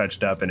like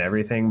touched up and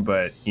everything,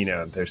 but you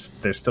know, there's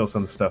still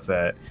some stuff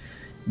that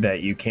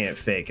you can't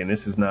fake, and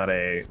this is not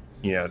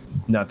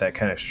not that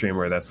kind of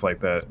streamer that's like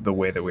the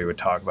way that we would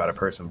talk about a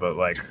person, but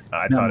like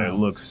I thought it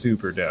looked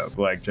super dope.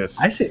 Like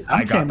just I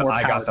got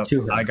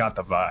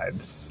the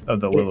vibes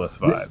of the Lilith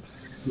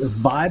vibes. The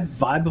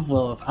vibe of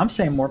Lilith. I'm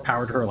saying more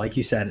power to her, like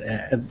you said.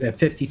 At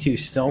 52,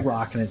 still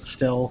rocking it.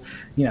 Still,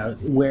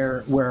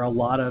 where a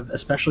lot of,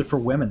 especially for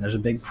women, there's a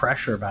big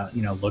pressure about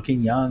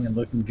looking young and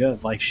looking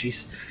good. Like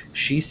she's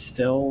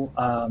still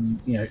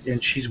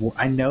and she's.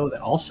 I know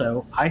that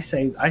also. I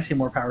say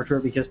more power to her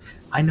because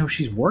I know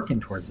she's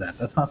working towards that.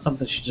 That's not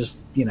something she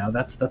just,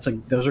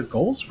 those are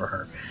goals for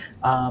her.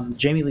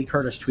 Jamie Lee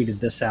Curtis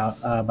tweeted this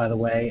out, by the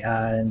way,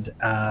 and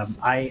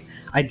I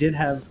did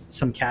have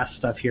some cast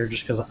stuff here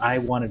just because I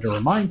wanted to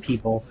remind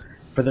people.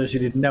 For those who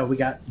didn't know, we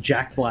got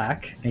Jack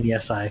Black, and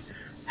yes, I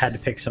had to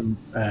pick some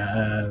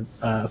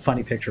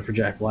funny picture for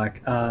Jack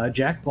Black.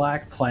 Jack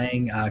Black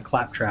playing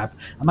Claptrap.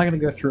 I'm not going to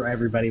go through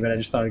everybody, but I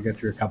just thought I'd go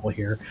through a couple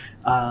here.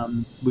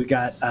 We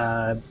got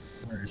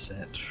where is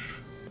it?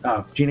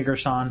 Gina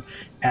Gershon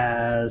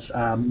as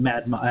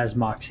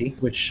Moxie,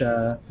 which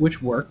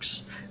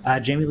works.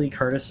 Jamie Lee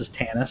Curtis as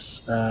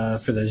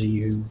Tanis. For those of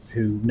you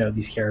who know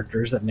these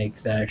characters, that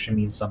actually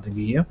means something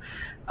to you.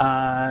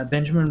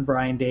 Benjamin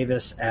Brian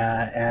Davis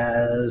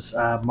as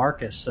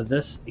Marcus. So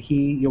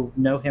you'll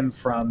know him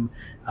from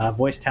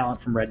voice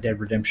talent from Red Dead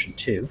Redemption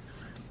 2.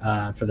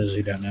 For those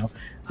who don't know,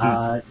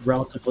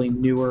 relatively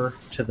newer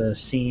to the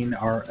scene,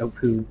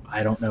 who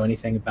I don't know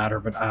anything about her,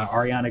 but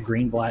Ariana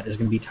Greenblatt is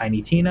going to be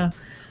Tiny Tina.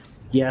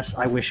 Yes,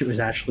 I wish it was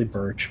Ashley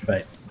Birch,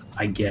 but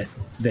I get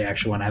they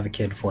actually want to have a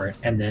kid for it.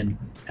 And then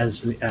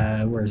as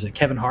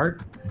Kevin Hart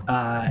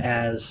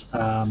as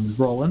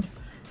Roland,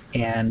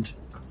 and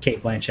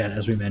Kate Blanchett,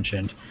 as we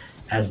mentioned,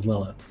 as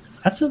Lilith.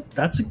 That's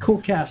a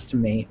cool cast to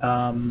me.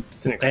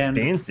 It's an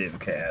expensive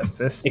cast.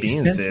 That's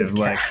expensive.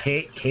 Like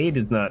Kate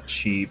is not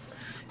cheap.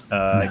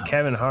 No.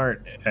 Kevin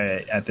Hart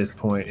at this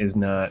point is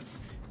not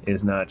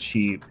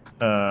cheap.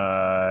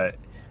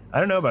 I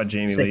don't know about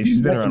Jamie Lee.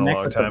 She's been around a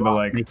long time, but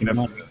like,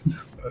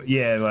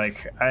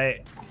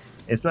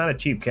 it's not a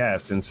cheap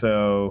cast, and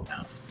so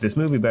this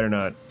movie better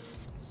not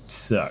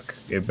suck.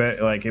 It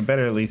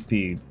better at least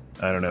be,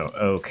 I don't know,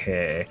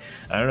 okay.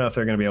 I don't know if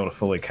they're going to be able to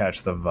fully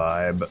catch the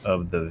vibe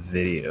of the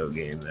video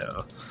game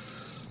though.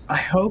 I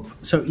hope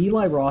so.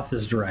 Eli Roth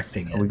is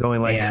directing it. Are we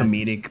going like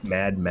comedic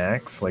Mad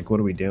Max? Like, what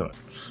are we doing?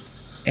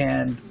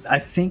 And I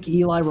think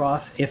Eli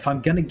Roth, if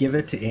I'm going to give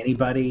it to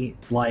anybody,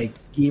 like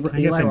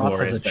Eli Roth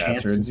has a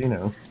chance.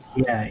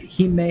 Yeah,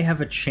 he may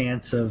have a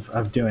chance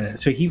of doing it.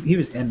 So he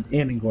was in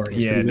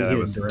Inglourious. Yeah, no, that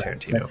was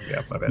Tarantino.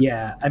 Yeah, my bad.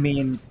 Yeah, I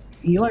mean,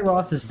 Eli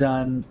Roth has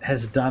done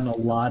a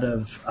lot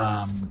of.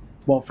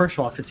 Well, first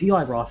of all, if it's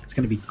Eli Roth, it's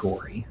going to be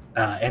gory,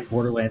 and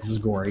Borderlands is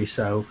gory.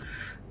 So,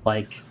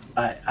 like,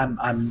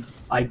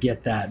 I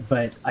get that,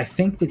 but I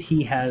think that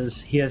he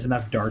has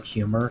enough dark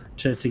humor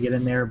to get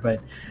in there,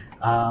 but.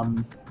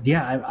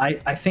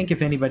 I think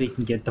if anybody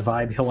can get the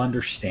vibe, he'll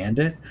understand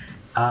it,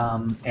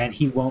 and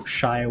he won't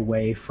shy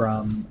away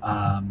from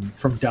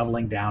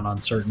doubling down on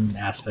certain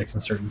aspects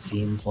and certain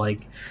scenes,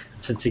 like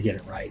to get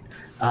it right.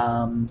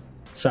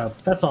 So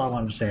that's all I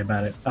wanted to say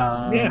about it.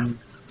 I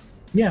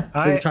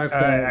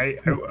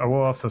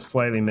will also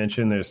slightly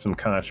mention there's some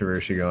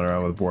controversy going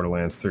around with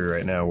Borderlands 3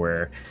 right now,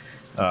 where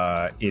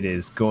it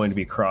is going to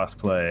be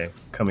crossplay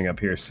coming up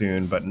here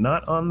soon, but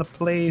not on the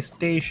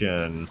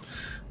PlayStation.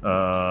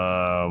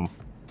 I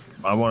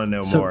want to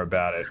know more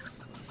about it,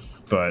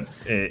 but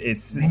they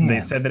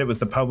said that it was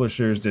the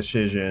publisher's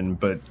decision,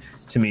 but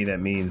to me that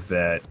means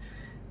that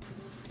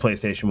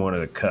PlayStation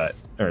wanted a cut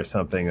or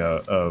something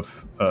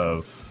of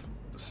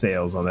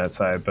sales on that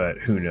side, but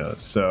who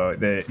knows? So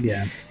it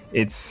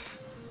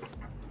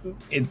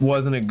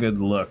wasn't a good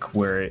look,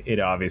 where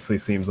it obviously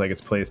seems like it's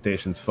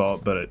PlayStation's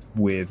fault, but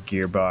with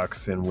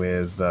Gearbox and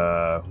with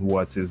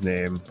what's his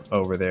name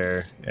over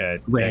there at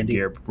Randy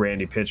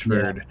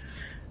Pitchford. Yeah.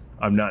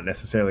 I'm not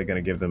necessarily going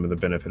to give them the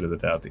benefit of the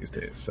doubt these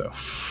days. So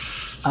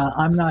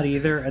I'm not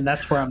either, and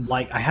that's where I'm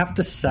like, I have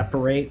to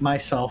separate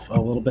myself a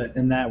little bit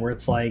in that, where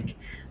it's like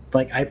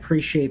I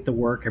appreciate the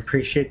work, I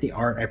appreciate the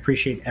art, I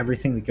appreciate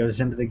everything that goes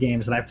into the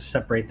games, and I have to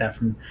separate that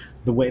from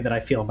the way that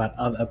I feel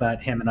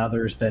about him and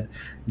others that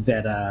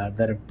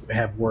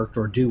have worked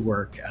or do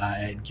work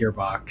at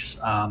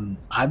Gearbox.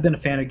 I've been a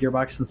fan of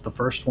Gearbox since the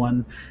first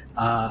one.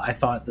 I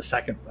thought the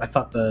second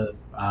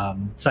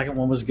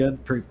one was good.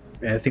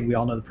 I think we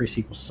all know the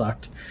pre-sequel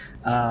sucked,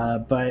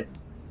 but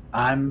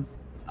I'm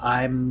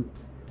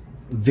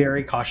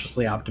very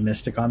cautiously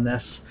optimistic on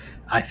this.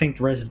 I think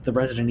the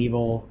Resident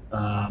Evil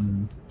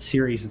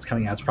series that's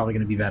coming out is probably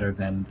going to be better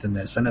than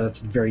this. I know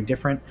that's very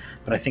different,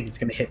 but I think it's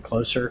going to hit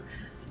closer.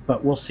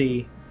 But we'll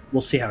see.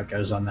 we'll see how it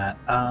goes on that.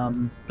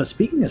 But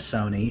speaking of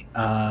Sony,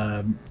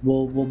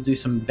 we'll do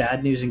some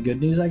bad news and good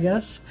news, I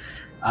guess.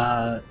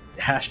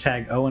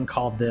 Hashtag Owen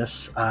called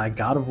this.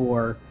 God of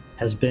War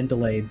has been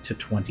delayed to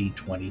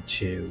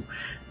 2022.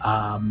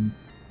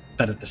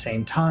 But at the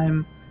same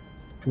time,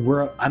 I'm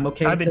okay with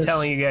this. I've been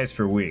telling you guys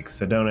for weeks,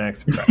 so don't act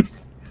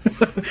surprised.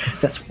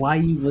 That's why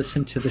you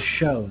listen to the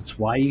show. It's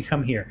why you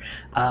come here.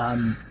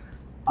 I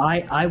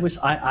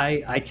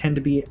tend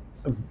to be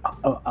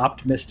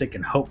optimistic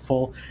and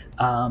hopeful,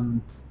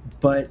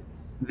 but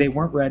they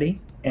weren't ready,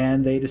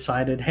 and they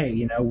decided,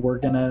 hey, we're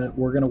gonna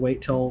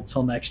wait till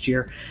next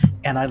year.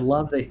 And I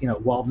love that,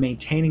 while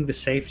maintaining the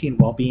safety and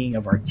well-being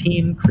of our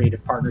team,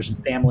 creative partners,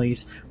 and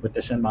families. With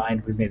this in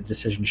mind, we've made a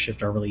decision to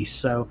shift our release.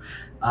 So,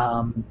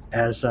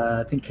 as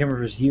I think it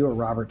was you or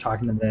Robert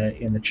talking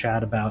in the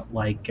chat about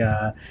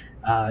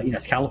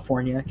it's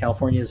California.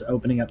 California is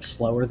opening up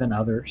slower than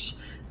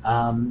others.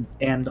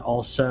 And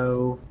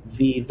also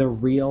the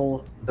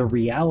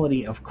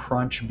reality of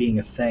crunch being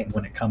a thing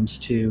when it comes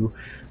to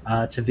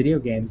video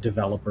game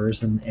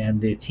developers and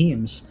the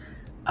teams,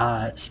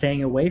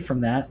 staying away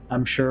from that.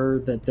 I'm sure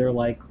that they're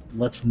like,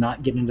 let's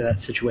not get into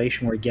that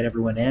situation where we get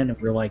everyone in and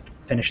we're like,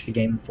 finish the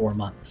game in 4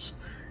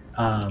 months.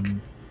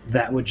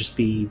 That would just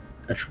be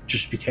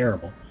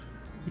terrible.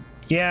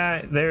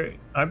 Yeah,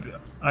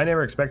 I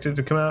never expected it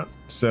to come out,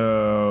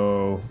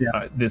 so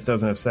this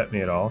doesn't upset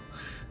me at all.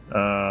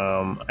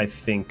 I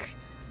think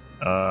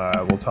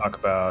we'll talk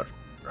about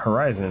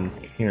Horizon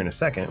here in a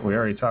second. We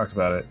already talked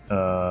about it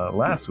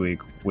last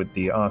week with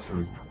the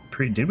awesome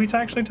Did we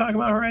actually talk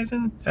about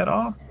Horizon at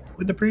all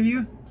with the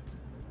preview?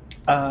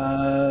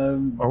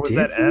 Or was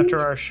that after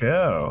our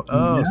show?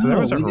 Oh, no, so there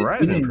was a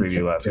Horizon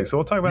preview last week. So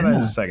we'll talk about that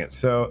in just a second.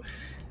 So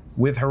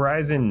with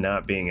Horizon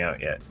not being out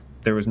yet,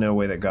 there was no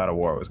way that God of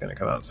War was going to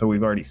come out. So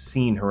we've already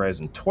seen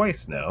Horizon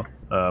twice now,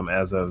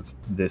 as of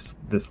this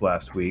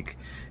last week.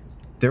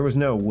 There was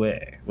no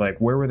way. Like,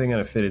 where were they going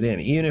to fit it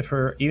in? Even if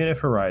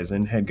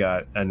Horizon had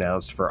got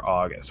announced for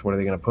August, what are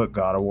they going to put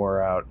God of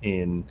War out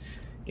in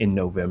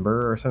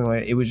November or something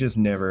like that? It was just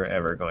never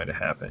ever going to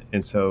happen.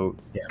 And so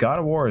God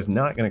of War is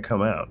not going to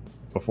come out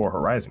before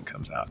Horizon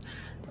comes out.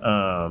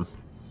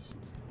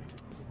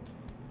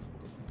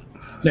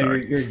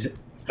 Sorry.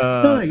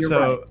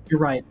 You're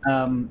right.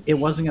 It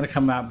wasn't going to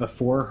come out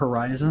before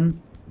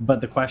Horizon,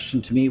 but the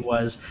question to me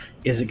was,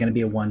 is it going to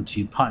be a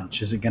 1-2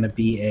 punch? Is it going to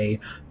be a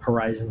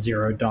Horizon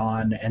Zero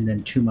Dawn and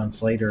then 2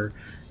 months later,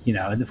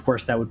 and of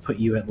course that would put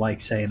you at,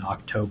 like, say, in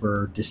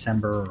October,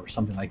 December or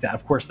something like that.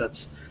 Of course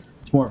it's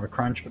more of a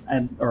crunch,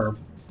 or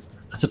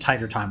that's a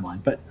tighter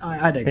timeline, but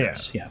I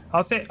digress. Yeah.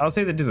 I'll say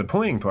the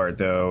disappointing part,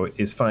 though,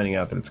 is finding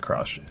out that it's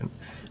cross-gen.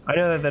 I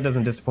know that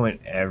doesn't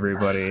disappoint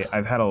everybody.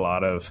 I've had a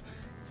lot of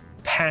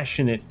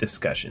passionate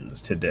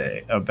discussions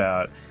today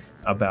about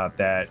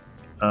that.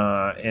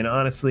 And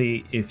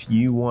honestly, if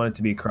you want it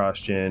to be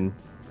cross-gen,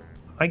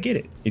 I get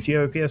it. If you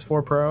have a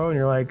PS4 Pro and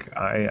you're like,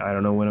 I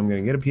don't know when I'm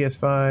going to get a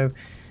PS5,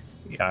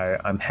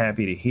 I'm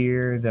happy to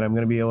hear that I'm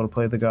going to be able to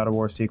play the God of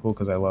War sequel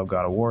because I love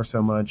God of War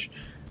so much.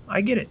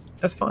 I get it.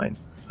 That's fine.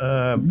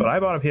 But I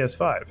bought a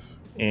PS5,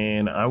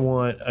 and I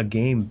want a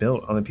game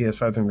built on the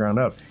PS5 from the ground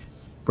up.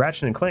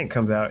 Ratchet & Clank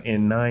comes out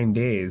in 9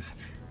 days,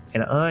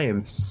 and I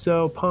am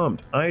so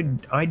pumped. I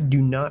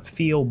do not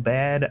feel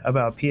bad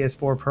about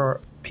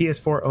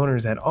PS4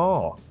 owners at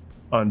all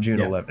on June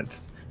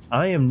 11th.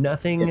 I am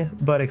nothing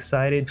but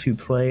excited to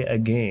play a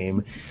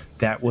game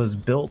that was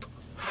built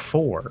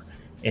for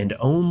and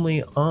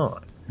only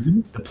on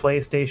the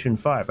PlayStation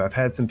 5. I've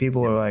had some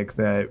people are like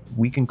that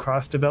we can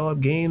cross-develop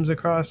games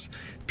across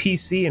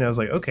PC, and I was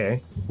like,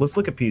 okay, let's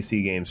look at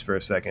PC games for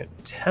a second.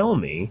 Tell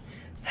me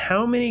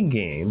how many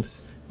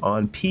games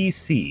on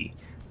PC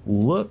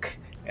look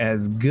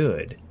as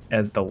good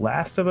as The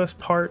Last of Us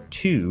Part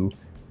 2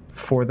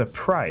 for the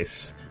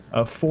price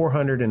of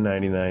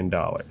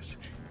 $499.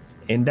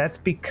 And that's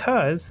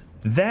because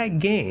that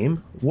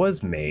game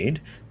was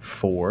made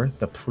for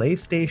the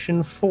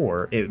PlayStation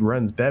 4. It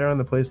runs better on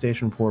the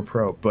PlayStation 4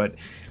 Pro, but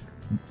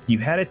you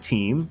had a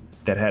team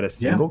that had a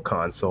single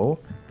console.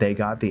 They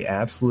got the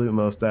absolute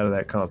most out of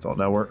that console.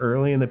 Now, we're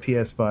early in the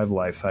PS5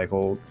 life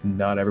cycle.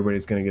 Not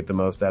everybody's going to get the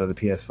most out of the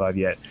PS5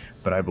 yet,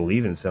 but I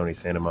believe in Sony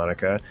Santa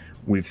Monica.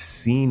 We've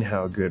seen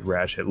how good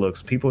Ratchet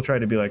looks. People try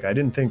to be like, I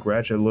didn't think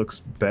Ratchet looks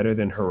better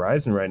than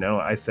Horizon right now.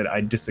 I said,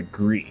 I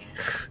disagree.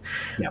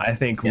 I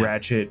think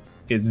Ratchet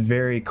is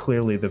very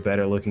clearly the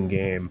better looking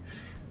game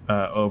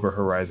over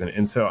Horizon.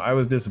 And so I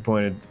was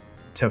disappointed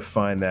to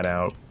find that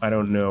out. I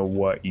don't know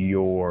what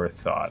your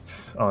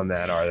thoughts on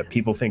that are. That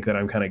people think that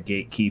I'm kind of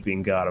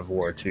gatekeeping God of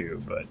War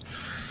 2, but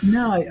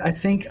no, I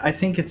think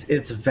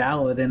it's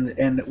valid,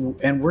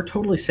 and we're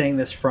totally saying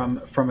this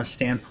from a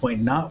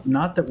standpoint not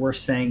that we're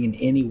saying in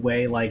any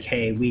way like,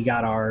 hey, we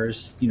got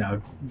ours,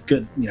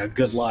 good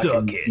luck.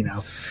 Suck and, it.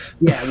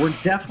 We're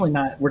definitely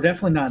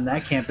not in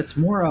that camp. It's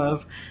more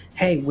of,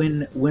 hey,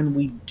 when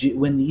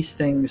these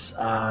things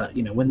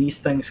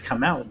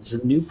come out, there's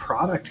a new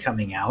product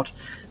coming out,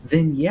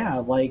 then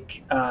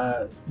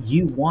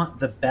you want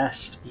the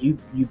best. You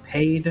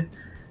paid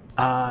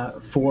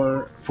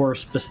for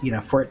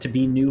it to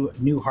be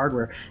new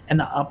hardware. And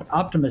the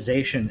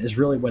optimization is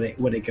really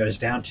what it goes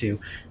down to.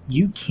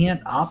 You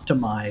can't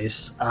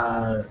optimize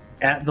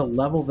at the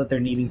level that they're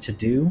needing to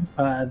do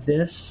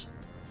this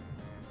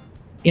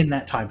in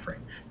that time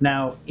frame.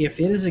 Now, if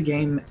it is a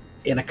game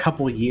in a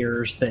couple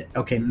years that,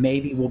 okay,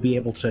 maybe we'll be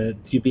able to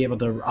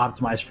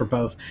optimize for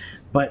both,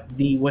 but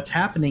what's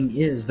happening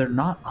is they're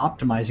not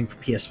optimizing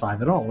for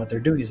PS5 at all. What they're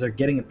doing is they're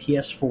getting a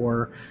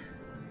PS4,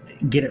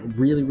 get it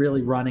really,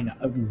 really running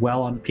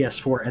well on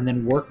PS4, and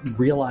then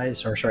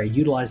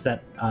utilize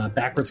that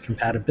backwards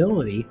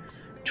compatibility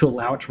to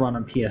allow it to run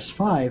on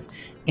PS5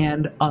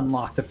 and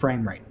unlock the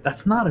frame rate.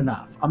 That's not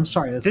enough. I'm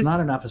sorry, that's not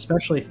enough,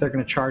 especially if they're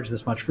going to charge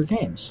this much for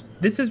games.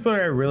 This is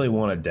where I really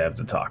want a dev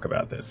to talk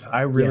about this.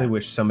 I really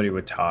wish somebody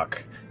would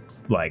talk,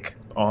 like,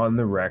 on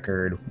the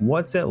record,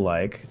 what's it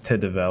like to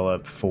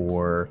develop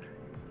for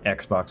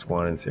Xbox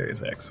One and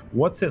Series X?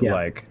 What's it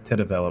like to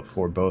develop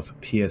for both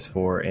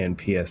PS4 and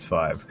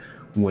PS5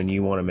 when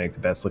you want to make the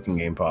best looking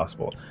game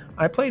possible?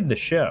 I played the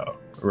show,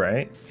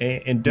 right?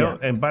 And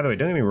by the way,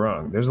 don't get me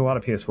wrong, there's a lot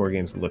of PS4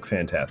 games that look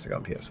fantastic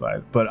on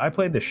PS5, but I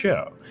played the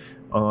show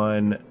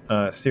on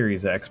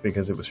Series X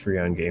because it was free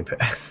on Game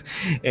Pass.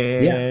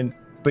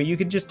 But you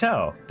could just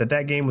tell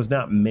that game was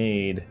not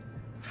made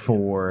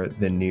for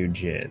the new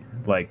gen.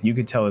 Like, you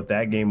could tell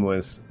that game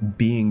was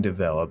being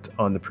developed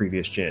on the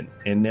previous gen.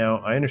 And now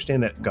I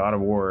understand that God of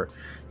War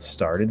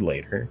started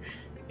later.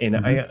 And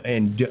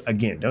again, don't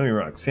get me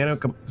wrong,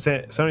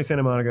 Sony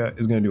Santa Monica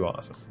is going to do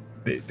awesome.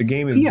 The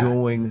game is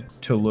going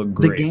to look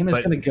great. The game is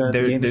going to go.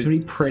 The game is going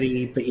to be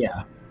pretty, but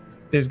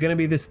there's going to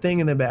be this thing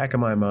in the back of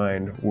my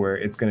mind where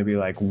it's going to be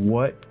like,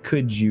 what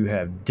could you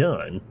have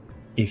done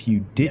if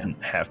you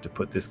didn't have to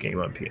put this game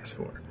on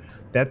PS4?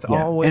 That's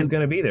always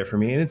going to be there for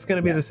me. And it's going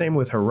to be the same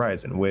with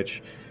Horizon,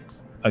 which,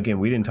 again,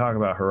 we didn't talk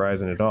about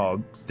Horizon at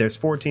all. There's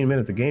 14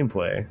 minutes of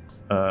gameplay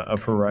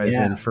of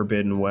Horizon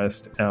Forbidden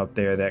West out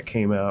there that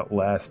came out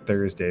last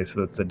Thursday. So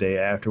that's the day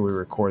after we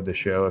record the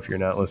show, if you're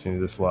not listening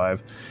to this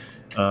live,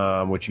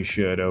 which you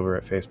should, over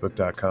at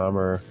facebook.com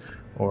or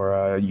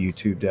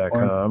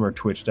youtube.com or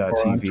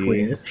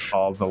twitch.tv.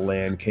 All the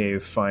land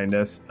cave, find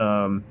us.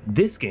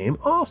 This game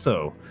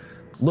also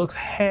looks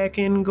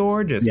heckin'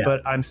 gorgeous, but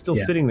I'm still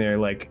sitting there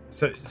like,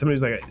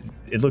 somebody's like,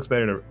 it looks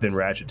better than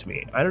Ratchet to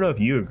me. I don't know if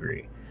you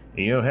agree,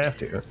 and you don't have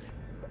to.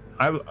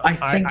 I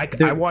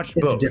watched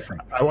both.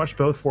 Different. I watched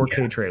both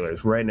 4K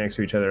trailers right next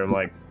to each other. I'm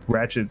like,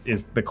 Ratchet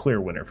is the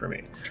clear winner for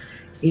me.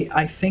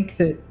 I think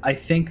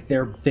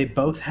they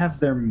both have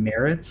their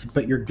merits,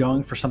 but you're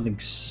going for something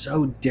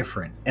so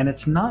different, and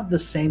it's not the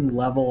same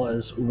level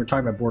as we were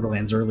talking about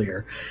Borderlands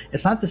earlier.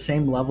 It's not the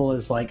same level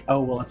as like, oh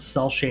well, it's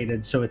cell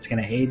shaded, so it's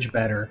going to age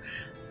better,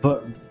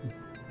 but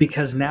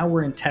because now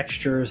we're in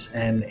textures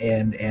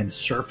and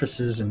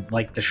surfaces and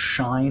like the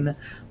shine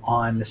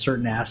on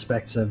certain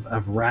aspects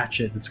of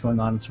Ratchet that's going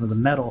on in some of the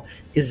metal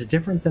is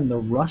different than the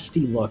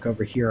rusty look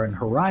over here in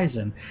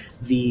Horizon.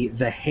 The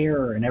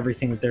hair and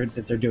everything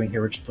that they're doing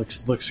here, which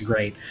looks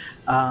great.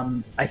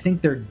 I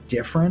think they're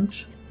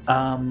different.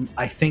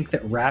 I think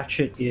that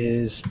Ratchet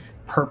is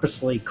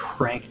purposely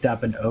cranked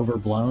up and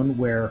overblown,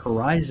 where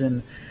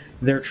Horizon,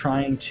 they're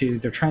trying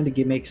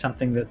to make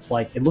something that's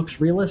like, it looks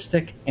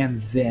realistic, and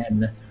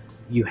then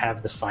you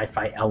have the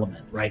sci-fi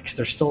element, right? Because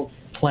they're still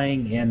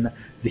playing in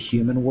the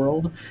human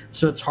world,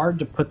 so it's hard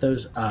to put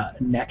those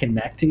neck and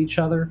neck to each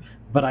other.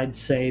 But I'd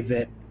say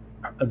that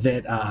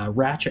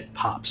Ratchet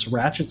pops.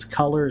 Ratchet's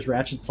colors,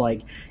 Ratchet's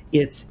like,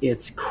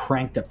 it's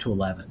cranked up to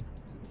 11.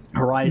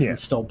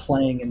 Horizon's still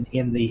playing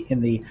in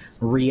the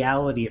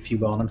reality, if you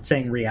will, and I'm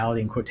saying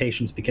reality in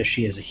quotations because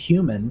she is a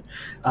human,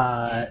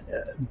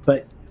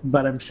 but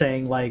I'm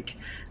saying like,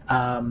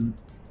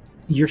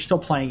 you're still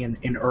playing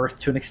in Earth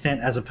to an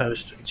extent, as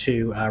opposed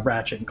to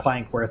Ratchet and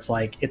Clank, where it's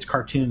like, it's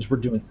cartoons, we're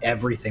doing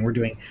everything, we're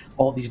doing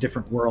all these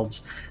different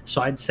worlds.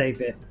 So I'd say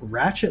that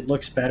Ratchet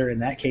looks better in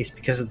that case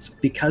because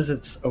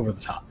it's over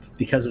the top,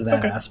 because of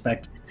that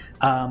aspect.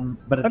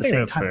 But at the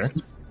same time,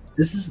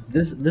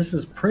 this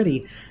is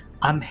pretty.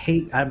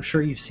 I'm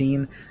sure you've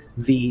seen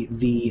the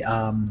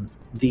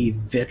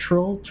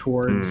vitriol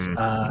towards.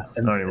 I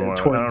don't even want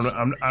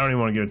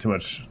to give it too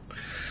much.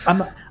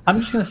 I'm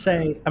just gonna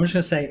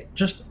say,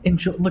 just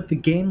enjoy. Look, the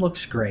game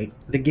looks great.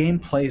 The game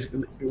plays.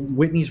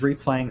 Whitney's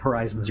replaying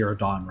Horizon Zero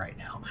Dawn right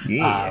now.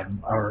 Yeah.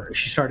 Or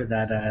she started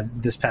that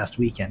this past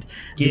weekend.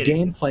 The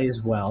game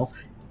plays well,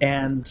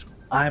 and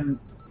I'm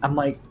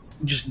like,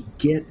 just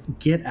get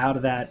out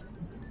of that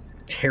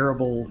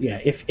terrible.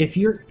 Yeah. If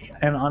you're,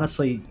 and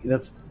honestly,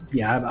 that's.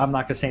 Yeah, I'm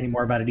not going to say any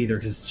more about it either,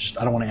 because it's just,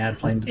 I don't want to add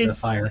flame to the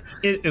fire.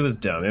 It was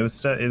dumb. It was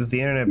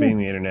the internet being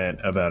the internet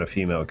about a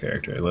female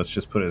character. Let's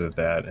just put it at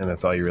that, and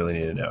that's all you really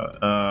need to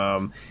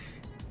know.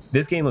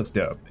 This game looks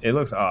dope. It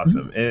looks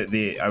awesome.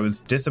 I was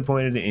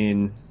disappointed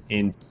in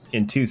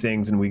two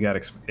things, and we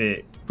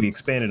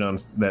expanded on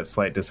that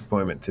slight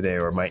disappointment today,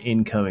 or my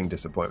incoming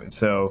disappointment.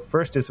 So,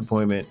 first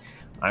disappointment,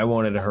 I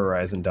wanted a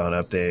Horizon Zero Dawn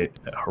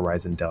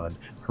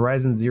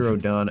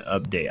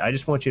update. I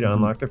just want you to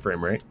unlock the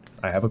frame rate.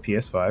 I have a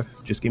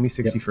PS5. Just give me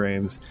 60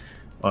 frames.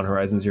 on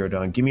Horizon Zero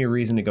Dawn. Give me a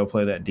reason to go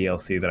play that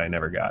DLC that I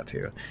never got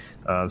to.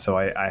 So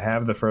I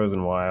have the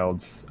Frozen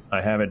Wilds.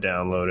 I have it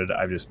downloaded.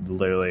 I've just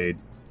literally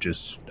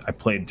I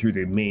played through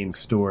the main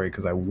story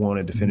because I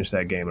wanted to finish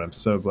that game, and I'm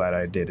so glad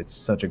I did. It's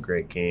such a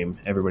great game.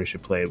 Everybody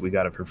should play it. We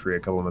got it for free a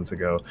couple months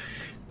ago.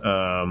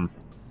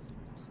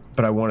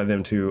 But I wanted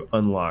them to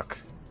unlock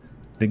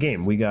the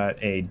game. We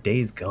got a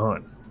Days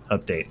Gone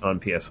update on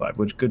PS5,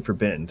 which good for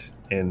Bend,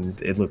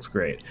 and it looks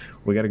great.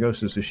 We got a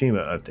Ghost of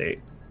Tsushima update.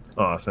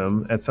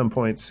 Awesome. At some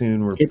point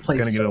soon, we're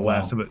going to get a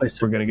Last of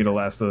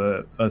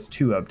Us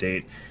 2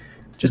 update.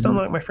 Just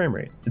unlock my frame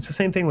rate. It's the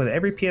same thing with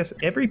every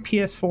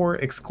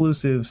PS4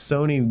 exclusive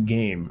Sony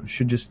game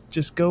should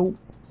just go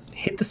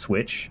hit the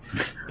switch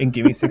and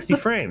give me 60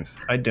 frames.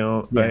 I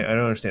don't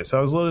understand. So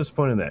I was a little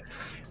disappointed in that.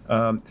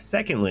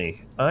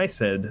 Secondly, I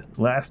said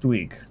last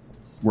week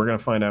we're going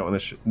to find out when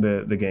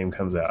the game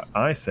comes out.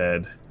 I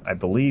said, I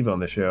believe on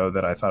the show,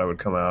 that I thought it would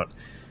come out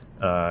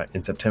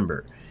in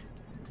September.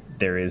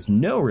 There is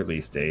no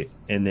release date.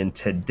 And then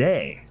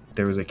today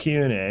there was a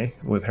Q&A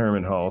with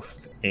Herman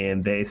Hulst,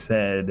 and they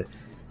said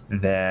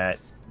that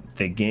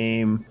the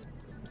game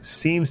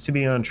seems to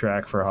be on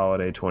track for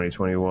holiday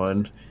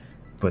 2021,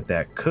 but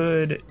that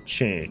could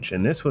change.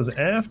 And this was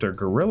after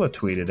Guerrilla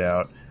tweeted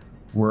out,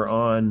 we're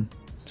on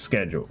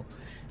schedule.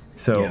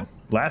 So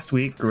last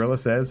week, Guerrilla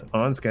says,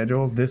 on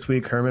schedule. This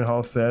week, Herman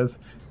Hulst says,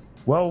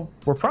 well,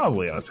 we're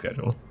probably on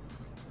schedule.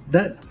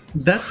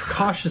 That's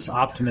cautious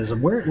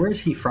optimism. Where is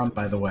he from,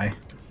 by the way?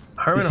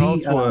 Herman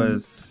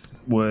Hulst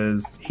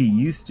he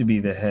used to be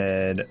the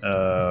head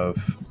of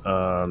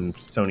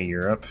Sony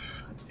Europe,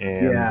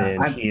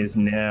 and he is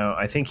now,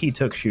 I think he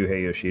took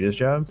Shuhei Yoshida's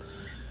job.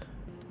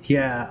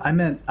 Yeah, I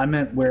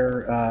meant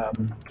where,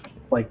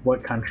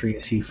 what country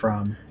is he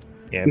from?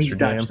 Amsterdam. He's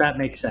Dutch. That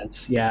makes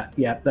sense. Yeah,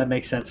 that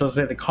makes sense. I was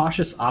saying the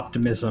cautious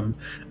optimism,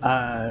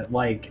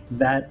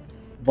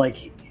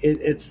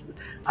 it's.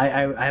 I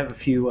have a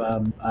few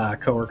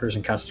coworkers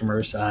and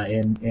customers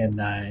in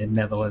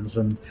Netherlands,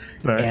 and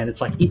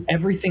it's like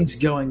everything's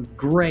going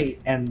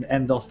great, and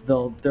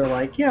they're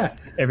like, yeah,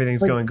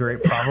 everything's going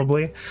great,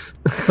 probably.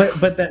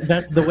 but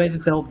that's the way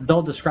that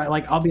they'll describe.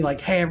 Like, I'll be like,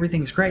 hey,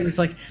 everything's great. It's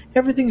like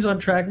everything's on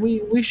track.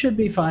 We should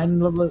be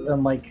fine.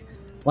 I'm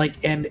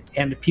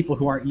and people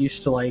who aren't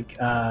used to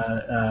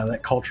that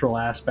cultural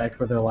aspect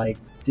where they're like,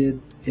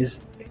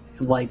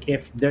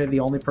 if they're the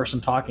only person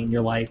talking,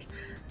 you're like,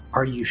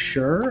 are you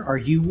sure? Are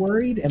you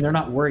worried? And they're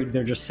not worried.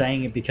 They're just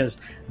saying it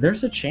because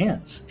there's a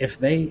chance.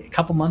 If a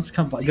couple months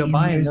go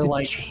by and they're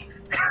like,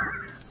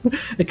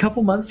 a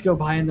couple months go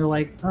by and they're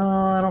like, oh,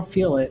 I don't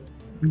feel it,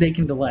 they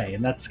can delay,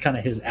 and that's kind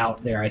of his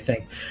out there, I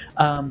think.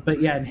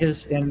 But yeah, in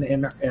his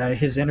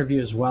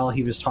interview as well,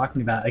 he was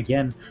talking about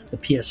again the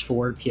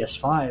PS4,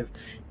 PS5,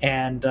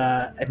 and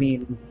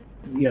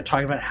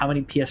talking about how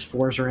many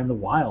PS4s are in the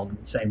wild,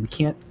 and saying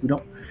we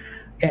don't.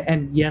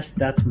 And yes,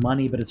 that's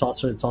money, but it's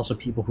also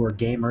people who are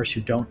gamers who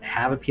don't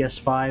have a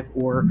PS5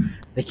 or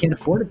they can't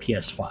afford a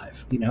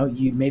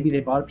PS5. Maybe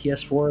they bought a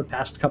PS4 the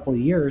past couple of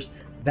years.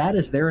 That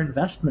is their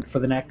investment for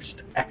the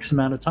next X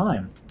amount of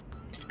time.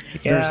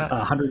 Yeah. There's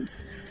 100.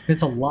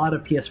 It's a lot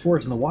of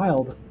PS4s in the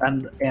wild,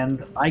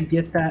 and I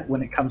get that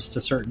when it comes to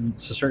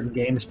certain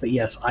games. But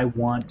yes, I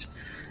want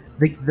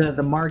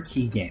the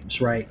marquee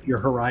games, right? Your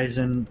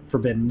Horizon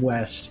Forbidden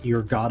West,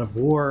 your God of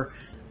War.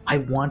 I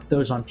want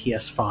those on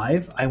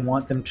PS5. I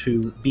want them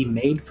to be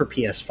made for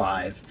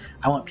PS5.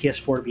 I want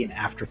PS4 to be an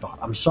afterthought.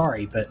 I'm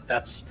sorry, but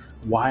that's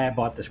why I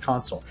bought this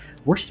console.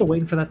 We're still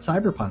waiting for that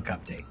Cyberpunk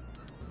update.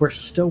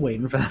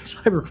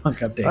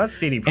 That's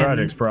CD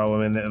Projekt's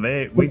problem,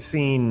 and we've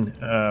seen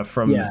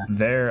from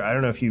their. I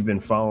don't know if you've been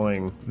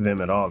following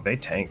them at all. They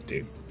tanked,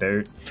 dude.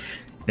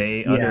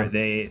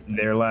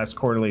 Their last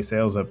quarterly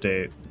sales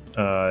update,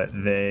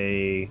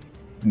 they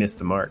missed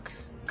the mark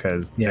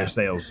because their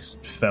sales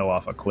fell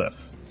off a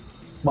cliff.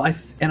 Well, I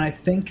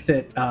think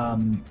that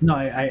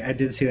I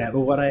did see that, but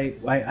what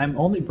I'm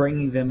only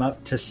bringing them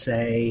up to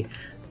say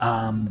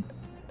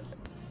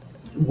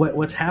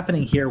what's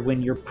happening here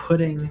when you're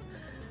putting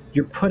the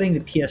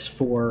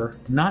PS4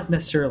 not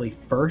necessarily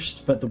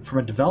first, but from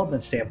a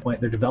development standpoint,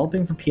 they're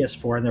developing for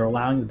PS4 and they're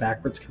allowing the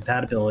backwards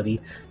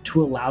compatibility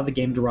to allow the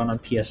game to run on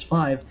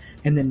PS5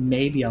 and then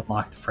maybe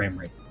unlock the frame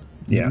rate.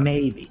 Yeah,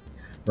 maybe,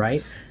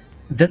 right?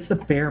 That's the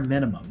bare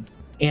minimum,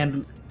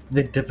 and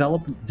the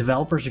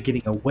developers are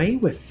getting away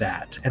with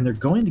that, and they're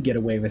going to get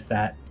away with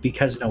that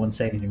because no one's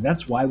saying anything.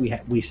 That's why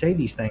we say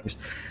these things,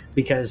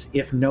 because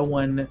if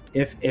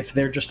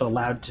they're just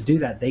allowed to do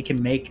that, they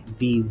can make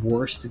the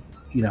worst,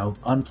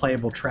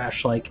 unplayable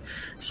trash like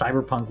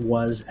Cyberpunk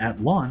was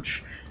at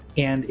launch,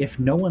 and if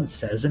no one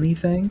says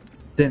anything,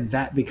 then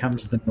that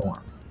becomes the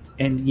norm.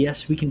 And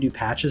yes, we can do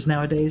patches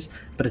nowadays,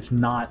 but it's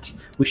not.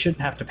 We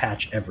shouldn't have to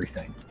patch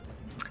everything.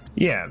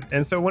 Yeah,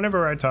 and so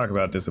whenever I talk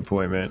about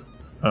disappointment,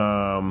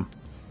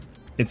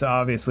 it's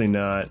obviously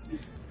not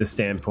the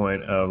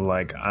standpoint of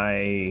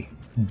I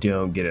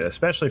don't get it,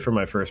 especially for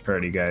my first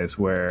party guys,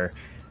 where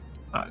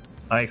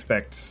I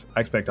expect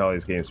all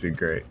these games to be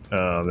great.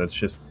 That's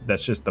just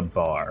the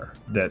bar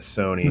that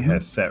Sony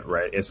has set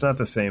right. It's not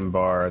the same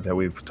bar that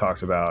we've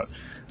talked about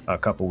a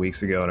couple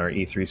weeks ago in our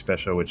E3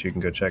 special, which you can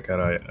go check out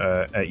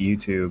at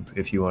YouTube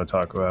if you want to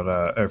talk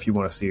about, or if you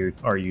want to see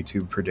our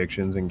YouTube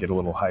predictions and get a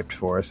little hyped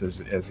for us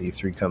as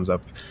E3 comes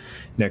up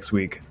next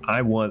week.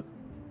 I want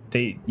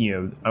them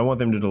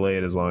to delay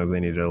it as long as they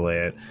need to delay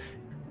it.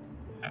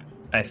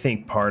 I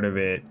think part of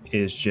it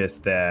is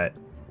just that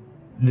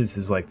this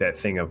is like that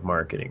thing of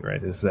marketing, right?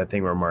 This is that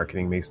thing where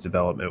marketing meets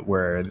development,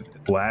 where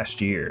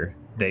last year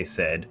they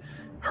said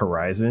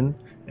Horizon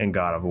and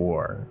God of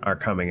War are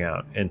coming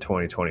out in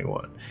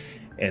 2021.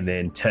 And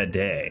then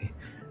today,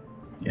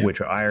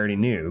 which I already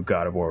knew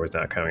God of War was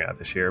not coming out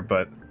this year,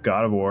 but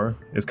God of War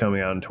is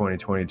coming out in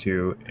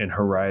 2022 and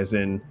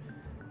Horizon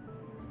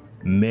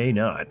may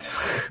not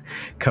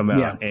come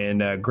out.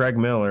 And Greg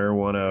Miller,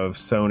 one of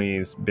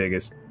Sony's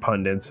biggest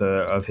pundits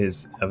of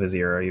his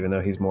era, even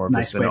though he's more of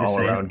just an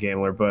all-around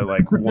gambler, but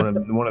like one of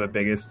the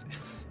biggest,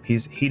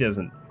 he's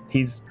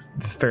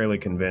fairly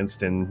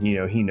convinced, and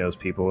he knows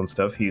people and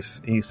stuff. He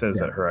says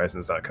that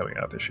Horizon's not coming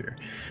out this year.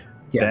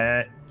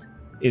 That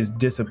is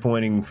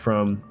disappointing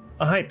from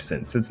a hype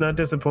sense. It's not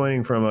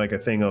disappointing from like a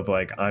thing of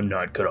like, I'm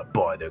not gonna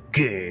buy the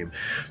game,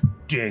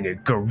 dang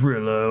it,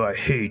 Gorilla, I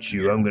hate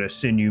you, I'm gonna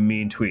send you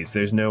mean tweets.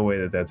 There's no way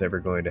that that's ever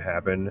going to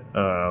happen.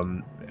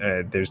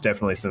 There's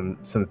definitely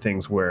some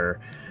things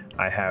where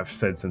I have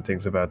said some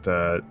things about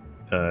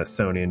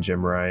Sony and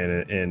Jim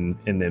Ryan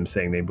and them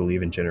saying they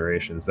believe in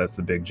generations. That's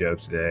the big joke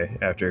today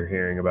after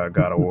hearing about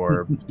God of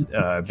War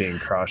being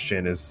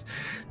cross-gen, is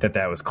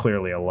that was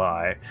clearly a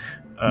lie.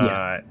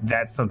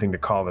 That's something to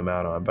call them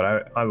out on,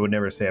 but I would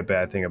never say a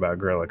bad thing about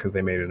Guerrilla because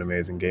they made an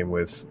amazing game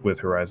with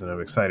Horizon.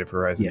 I'm excited for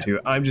Horizon 2.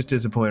 I'm just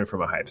disappointed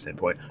from a hype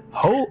standpoint.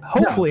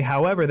 Hopefully,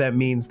 however, that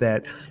means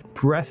that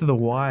Breath of the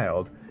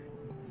Wild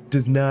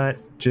does not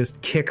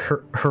just kick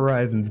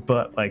Horizon's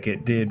butt like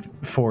it did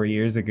 4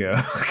 years ago,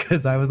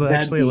 because I was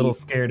actually a little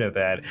scared of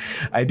that.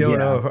 I don't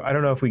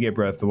know if we get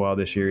Breath of the Wild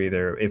this year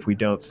either. If we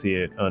don't see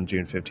it on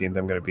June 15th,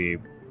 I'm going to be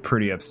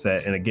pretty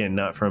upset. And again,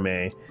 not from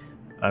a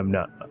I'm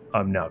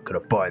not gonna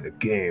buy the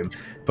game,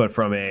 but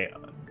from a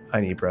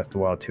I need Breath of the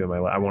Wild 2 in my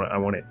life. I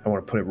want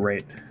to put it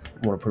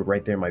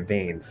right there in my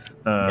veins.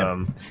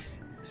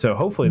 So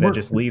hopefully that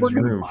just leaves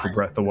room for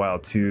Breath of the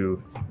Wild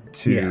 2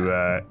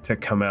 to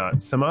come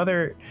out. Some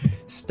other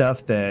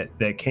stuff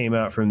that came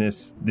out from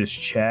this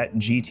chat: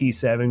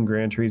 GT7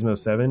 Gran Turismo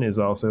 7 is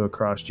also a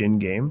cross-gen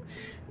game.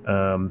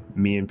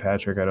 Me and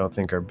Patrick, I don't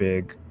think, are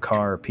big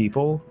car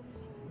people.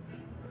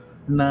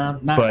 Nah,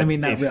 not. But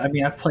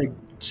I've played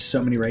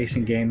so many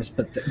racing games,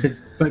 but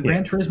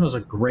Gran Turismo is a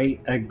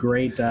great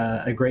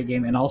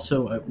game, and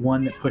also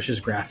one that pushes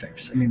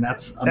graphics. I mean,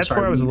 that's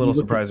where I was a little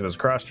surprised it was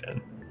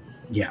cross-gen.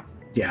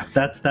 Yeah,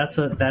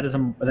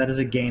 that is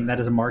a game, that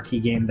is a marquee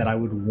game that I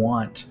would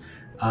want,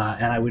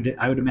 and I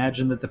would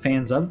imagine that the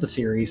fans of the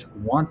series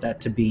want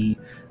that to be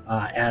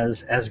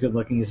as good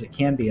looking as it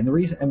can be. And the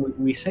reason, and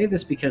we say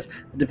this because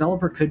the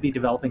developer could be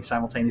developing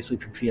simultaneously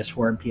for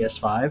PS4 and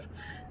PS5,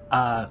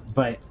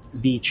 but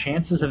the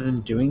chances of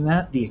them doing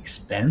that, the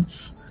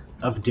expense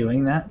of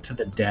doing that to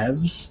the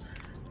devs,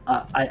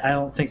 I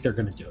don't think they're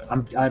going to do it.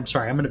 I'm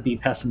sorry, I'm going to be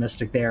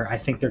pessimistic there. I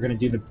think they're going to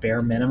do the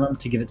bare minimum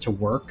to get it to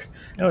work.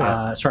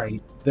 They're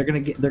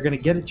going to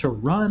get it to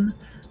run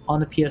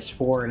on the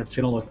PS4, and it's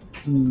going to look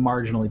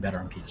marginally better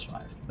on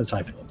PS5. That's how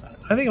I feel about it.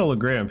 I think it'll look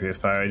great on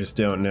PS5. I just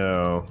don't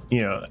know.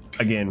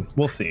 Again,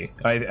 we'll see.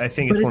 I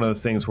think it's one of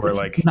those things where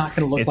it's not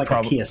going to look like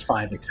a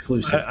PS5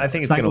 exclusive. I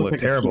think it's going to look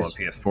terrible on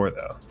PS4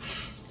 though.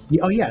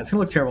 Oh yeah, it's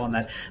gonna look terrible on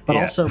that. But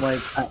also,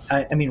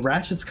 I mean,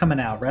 Ratchet's coming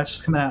out.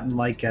 Ratchet's coming out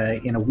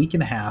in a week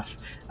and a half,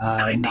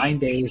 9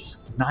 days.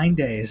 9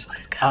 days.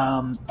 Let's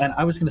go. And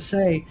I was gonna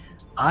say,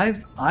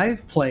 I've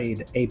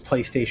played a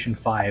PlayStation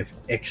 5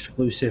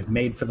 exclusive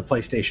made for the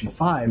PlayStation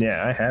 5.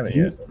 Yeah, I haven't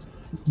yet.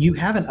 You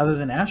haven't, other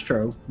than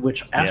Astro,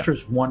 which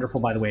Astro's wonderful,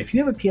 by the way. If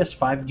you have a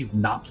PS5 and you've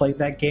not played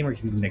that game, or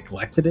if you've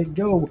neglected it,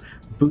 go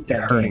boot that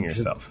game. You're hurting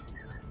yourself.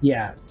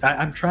 Yeah,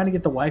 I'm trying to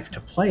get the wife to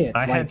play it.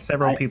 I had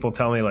several people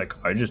tell me, like,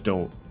 I just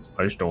don't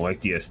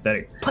like the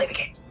aesthetic. Play the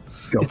game.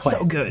 It's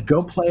so good.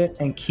 Go play it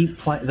and keep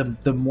playing.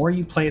 The more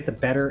you play it, the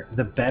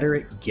better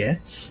it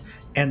gets,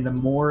 and the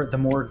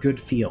more good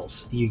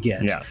feels you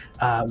get.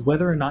 Yeah.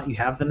 Whether or not you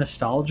have the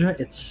nostalgia,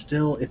 it's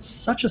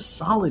such a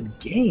solid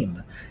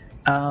game.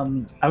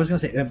 I was going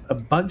to say,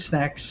 Bug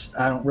Snacks,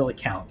 I don't really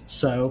count.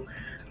 So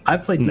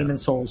I've played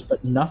Demon's Souls,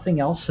 but nothing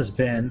else has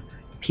been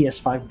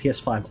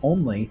PS5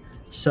 only.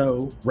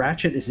 So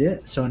Ratchet is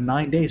it. So in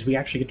 9 days, we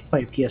actually get to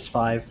play a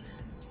PS5,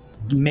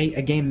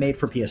 a game made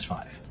for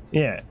PS5.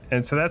 Yeah,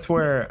 and so that's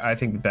where I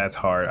think that's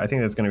hard. I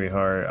think that's going to be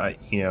hard. I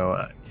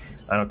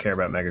don't care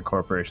about mega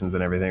corporations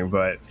and everything,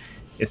 but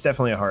it's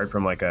definitely hard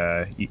from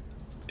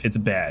it's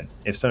bad.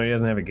 If Sony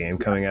doesn't have a game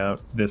coming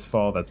out this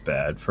fall, that's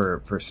bad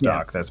for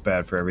stock. Yeah. That's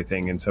bad for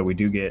everything. And so we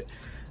do get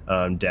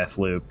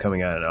Deathloop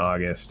coming out in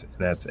August.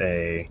 That's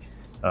a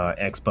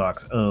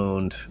Xbox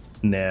owned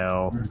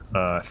now,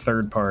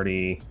 third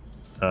party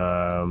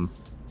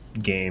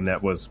game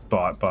that was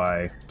bought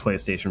by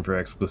PlayStation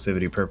for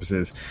exclusivity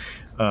purposes.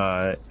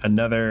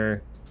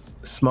 Another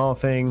small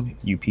thing,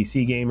 you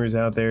PC gamers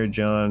out there,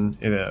 John,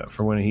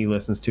 for when he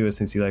listens to us,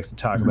 since he likes to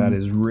talk about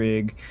his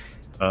rig,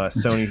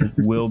 Sony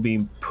will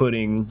be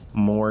putting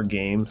more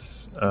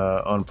games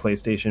on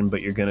PlayStation,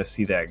 but you're going to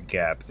see that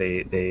gap.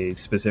 They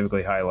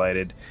specifically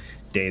highlighted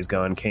Days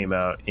Gone came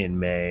out in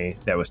May.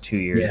 That was 2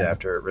 years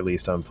after it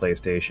released on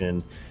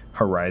PlayStation.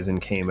 Horizon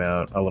came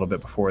out a little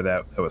bit before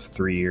that. That was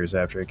 3 years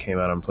after it came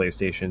out on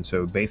PlayStation.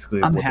 So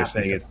basically what they're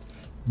saying is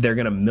they're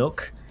going to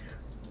milk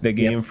the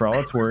game for all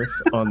it's worth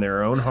on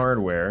their own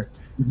hardware.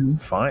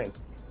 Fine.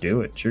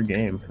 Do it. It's your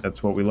game.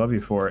 That's what we love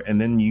you for. And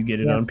then you get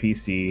it on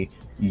PC.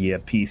 Yeah,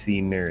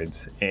 PC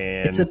nerds.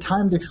 And it's a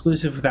timed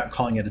exclusive without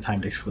calling it a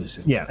timed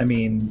exclusive. Yeah. I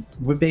mean,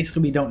 we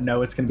don't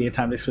know it's going to be a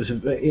timed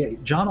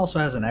exclusive. John also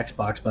has an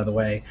Xbox, by the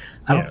way.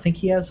 I don't think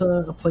he has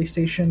a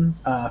PlayStation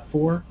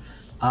 4.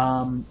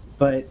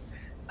 But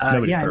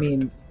nobody's perfect. I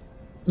mean,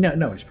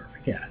 nobody's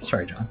perfect. Yeah,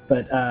 sorry, John.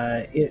 But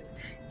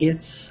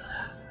it's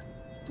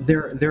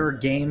there are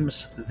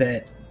games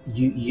that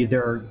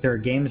there are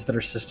games that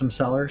are system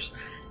sellers.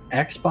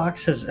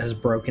 Xbox has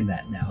broken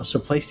that now. So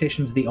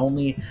PlayStation's the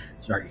only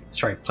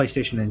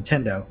PlayStation and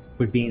Nintendo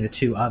would be the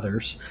two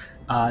others.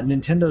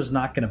 Nintendo's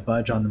not going to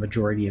budge on the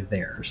majority of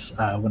theirs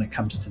when it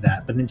comes to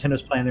that. But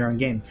Nintendo's playing their own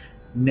game.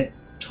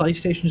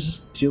 PlayStation is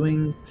just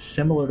doing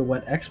similar to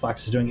what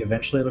Xbox is doing.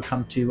 Eventually, it'll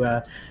come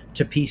to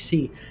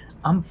PC.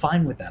 I'm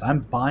fine with that. I'm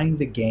buying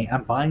the game.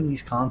 I'm buying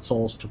these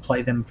consoles to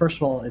play them. First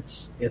of all,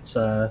 it's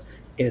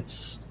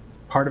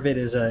part of it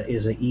is a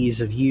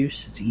ease of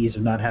use. It's ease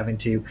of not having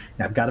to.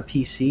 I've got a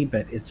PC,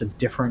 but it's a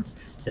different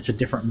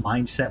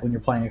mindset when you're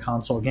playing a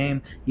console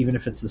game, even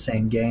if it's the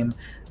same game.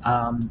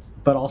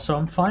 But also,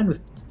 I'm fine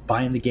with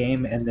buying the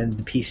game and then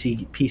the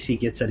PC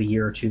gets it a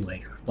year or two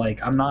later.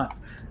 Like I'm not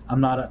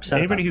upset.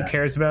 Anybody who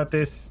cares about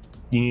this,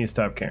 you need to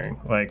stop caring.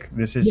 Like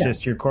this is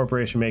just your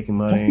corporation making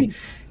money.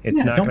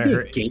 It's not going to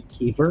hurt.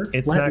 Gatekeeper.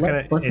 It's not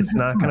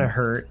going to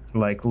hurt.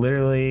 Like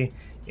literally,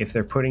 if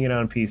they're putting it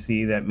on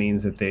PC, that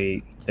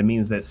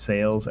means that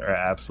sales are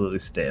absolutely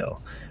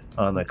stale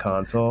on the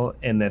console,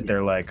 and that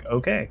they're like,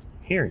 okay,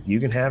 here you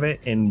can have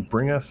it and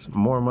bring us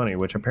more money.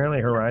 Which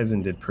apparently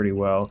Horizon did pretty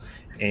well,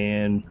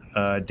 and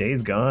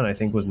Days Gone I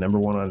think was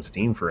 #1 on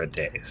Steam for a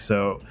day.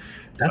 So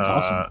that's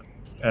awesome.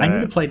 I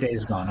need to play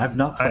Days Gone. I've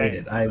not played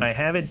it. I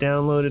have it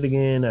downloaded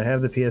again. I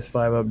have the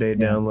PS5 update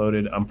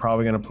downloaded. I'm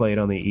probably going to play it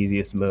on the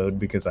easiest mode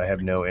because I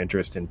have no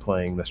interest in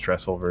playing the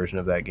stressful version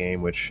of that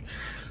game, which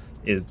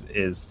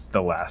is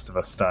the Last of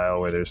Us style,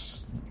 where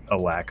there's a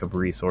lack of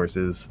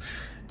resources.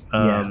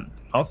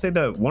 I'll say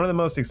that one of the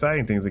most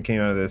exciting things that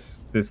came out of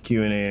this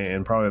Q&A,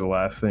 and probably the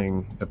last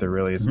thing that there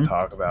really is to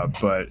talk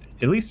about, but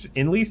at least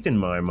in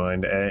my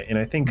mind, and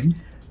I think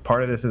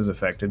part of this is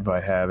affected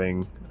by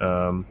having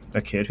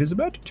a kid who's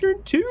about to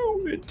turn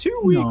 2 in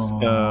 2 weeks.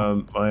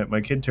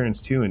 My kid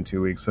turns 2 in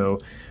 2 weeks, so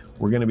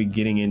we're going to be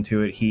getting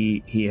into it.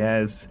 He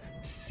has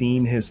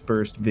seen his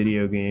first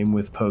video game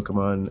with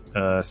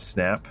Pokemon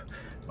Snap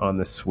on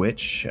the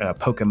Switch,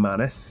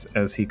 Pokemonus,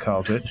 as he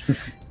calls it.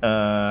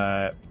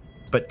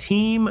 But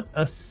Team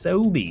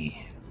Asobi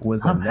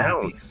was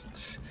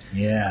announced.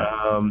 Happy.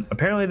 Yeah.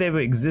 Apparently they've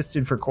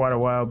existed for quite a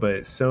while,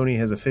 but Sony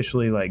has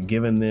officially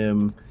given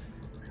them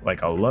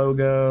a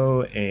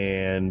logo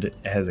and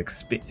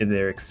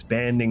they're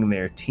expanding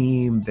their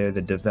team. They're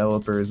the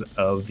developers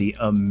of the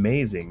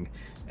amazing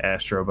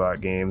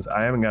Astrobot games.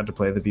 I haven't got to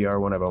play the VR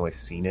one. I've only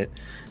seen it,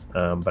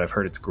 but I've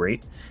heard it's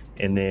great.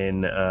 And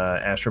then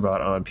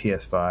Astrobot on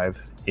PS5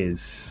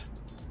 is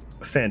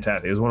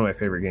fantastic. It was one of my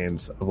favorite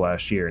games of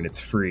last year, and it's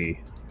free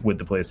with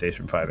the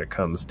PlayStation 5. It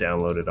comes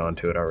downloaded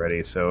onto it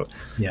already, so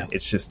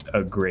it's just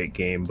a great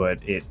game. But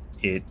it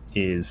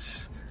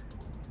is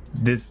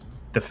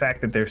the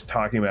fact that they're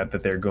talking about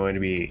that they're going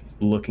to be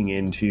looking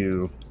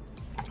into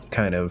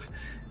kind of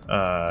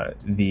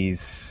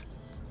these,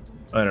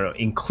 I don't know,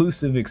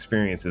 inclusive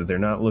experiences. They're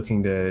not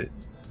looking to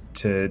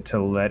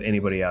let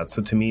anybody out.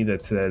 So to me,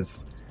 that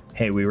says,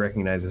 hey, we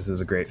recognize this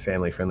is a great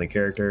family-friendly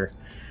character.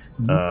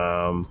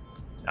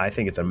 I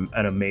think it's an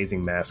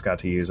amazing mascot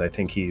to use. I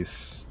think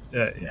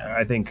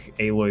I think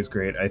Aloy's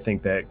great. I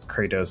think that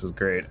Kratos is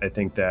great. I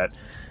think that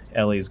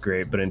Ellie's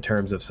great. But in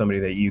terms of somebody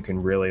that you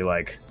can really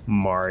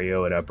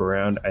Mario it up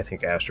around, I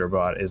think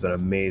Astrobot is an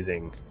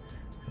amazing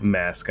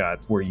mascot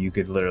where you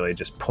could literally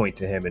just point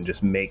to him and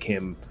just make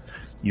him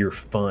your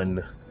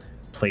fun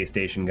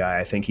PlayStation guy.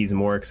 I think he's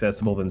more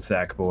accessible than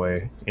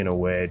Sackboy in a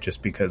way,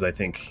 just because I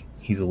think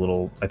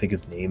I think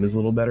his name is a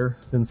little better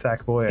than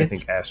Sackboy. I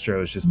think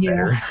Astro is just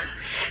better.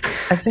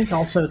 I think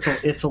also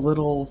it's a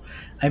little,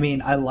 I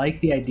mean, I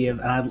like the idea of,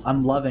 and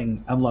I'm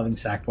loving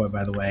Sackboy,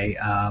 by the way.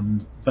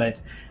 But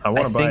I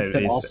want to buy it.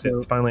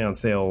 It's finally on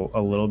sale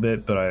a little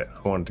bit, but I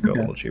wanted to go a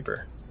little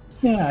cheaper.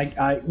 Yeah,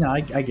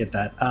 I get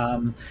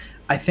that.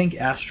 I think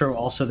Astro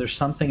also, there's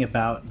something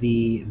about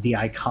the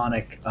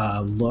iconic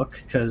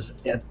look,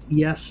 because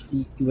yes,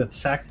 with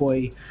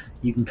Sackboy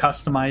you can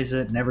customize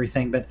it and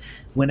everything, but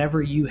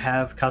whenever you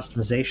have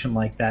customization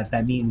like that,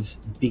 that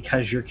means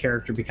because your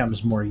character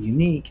becomes more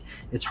unique,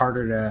 it's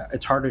harder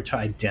to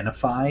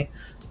identify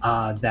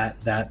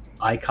that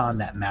icon,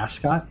 that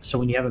mascot. So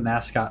when you have a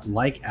mascot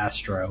like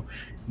Astro,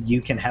 you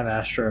can have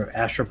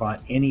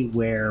Astrobot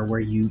anywhere where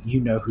you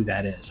know who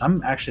that is.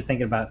 I'm actually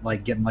thinking about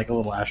like getting like a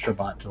little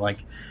Astrobot to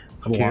like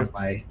put along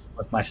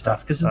with my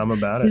stuff, because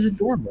he's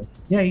adorable.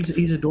 Yeah,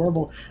 he's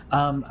adorable.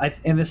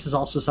 And this is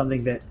also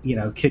something that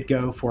could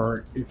go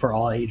for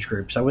all age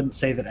groups. I wouldn't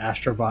say that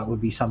Astrobot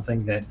would be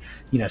something that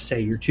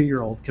say your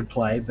 2-year-old could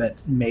play, but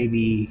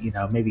maybe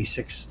maybe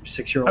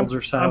 6-year-olds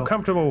or so. I'm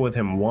comfortable with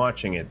him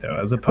watching it though,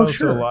 as opposed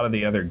to a lot of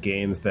the other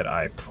games that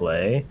I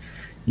play.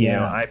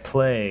 I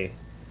play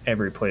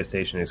every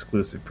PlayStation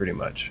exclusive pretty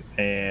much,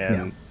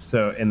 and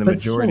the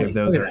majority of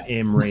those are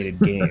M-rated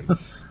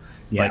games.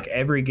 Like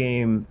every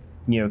game.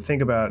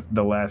 Think about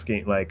the last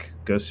game, like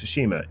Ghost of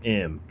Tsushima,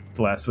 M.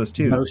 The Last of Us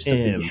 2,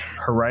 M.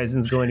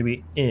 Horizon's going to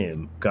be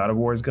M. God of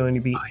War is going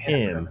to be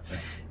M.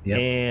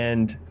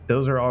 And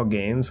those are all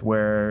games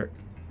where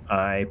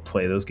I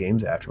play those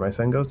games after my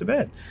son goes to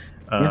bed.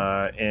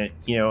 And,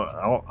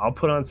 I'll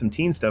put on some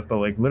teen stuff, but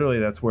like literally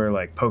that's where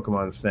like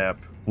Pokemon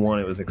Snap, one,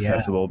 it was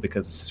accessible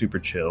because it's super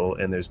chill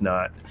and there's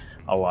not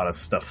a lot of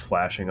stuff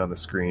flashing on the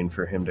screen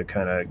for him to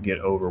kind of get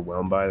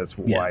overwhelmed by. That's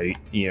why,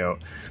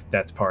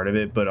 that's part of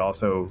it. But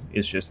also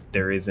it's just,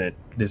 this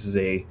is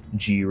a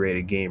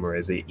G-rated game or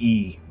as a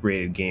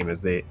E-rated game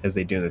as they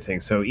do the thing.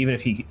 So even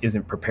if he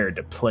isn't prepared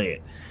to play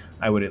it,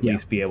 I would at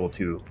least be able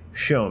to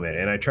show him it.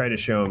 And I tried to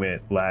show him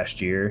it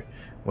last year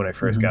when I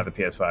first got the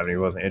PS5 and he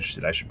wasn't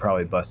interested. I should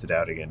probably bust it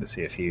out again to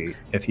see if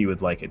he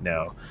would like it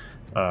now.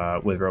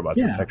 With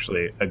robots, it's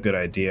actually a good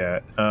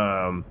idea.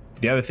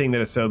 The other thing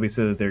that Asobi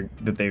said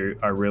that they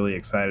are really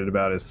excited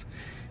about is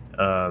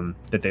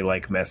that they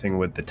like messing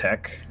with the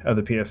tech of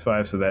the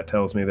PS5. So that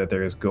tells me that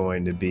there is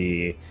going to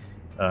be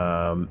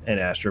an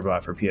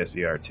Astrobot for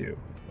PSVR 2.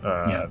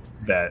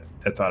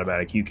 That's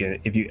automatic. You can,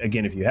 if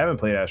you haven't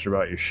played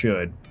Astrobot, you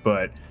should.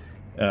 But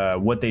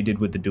what they did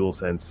with the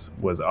DualSense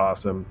was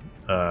awesome.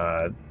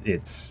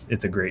 It's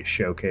a great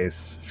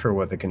showcase for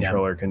what the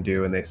controller can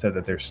do, and they said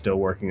that they're still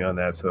working on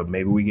that. So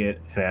maybe we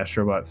get an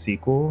Astrobot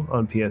sequel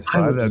on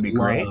PS5. That'd be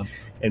great,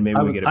 and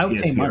maybe we get a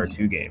PSVR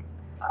 2 game.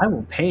 I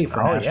will pay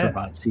for an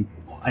Astrobot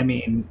sequel. I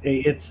mean,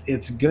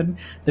 it's good.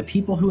 The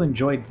people who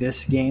enjoyed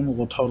this game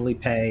will totally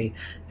pay.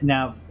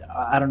 Now,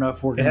 I don't know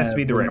if we're going to. It has to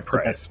be the right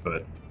price,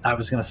 but I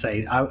was going to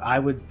say I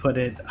would put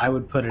it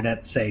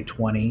at say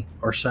 20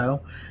 or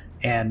so,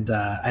 and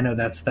I know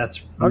that's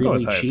really I'll go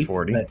as high cheap. As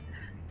 40. But,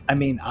 I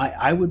mean,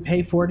 I would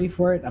pay 40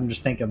 for it. I'm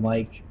just thinking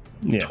like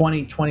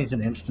 20 is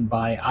an instant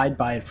buy. I'd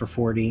buy it for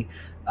 40.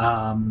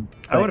 I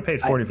would have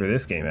paid 40 for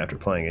this game after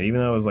playing it,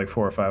 even though it was like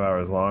 4 or 5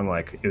 hours long.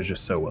 Like, it was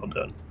just so well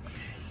done.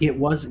 It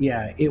was,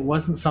 it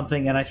wasn't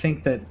something, and I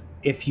think that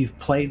if you've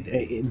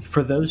played,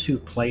 for those who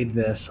played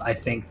this, I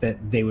think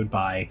that they would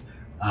buy.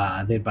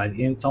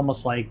 It's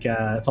almost like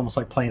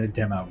playing a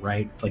demo,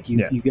 right? It's like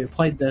you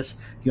played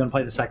this, you want to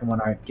play the second one,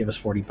 all right, give us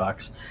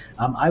 $40.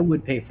 I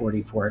would pay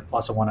 40 for it.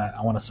 Plus, I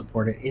want to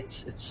support it.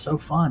 It's so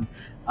fun.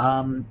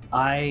 And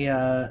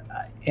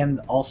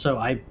also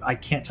I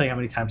can't tell you how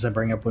many times I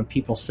bring up when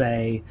people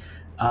say,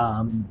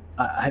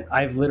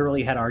 I've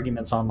literally had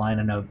arguments online.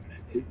 I know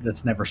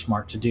that's never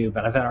smart to do,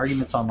 but I've had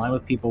arguments online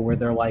with people where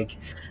they're like,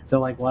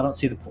 well, I don't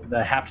see the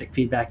haptic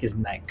feedback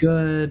isn't that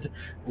good,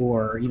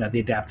 or the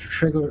adaptive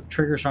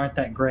triggers aren't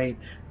that great,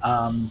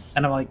 and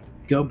I'm like,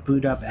 go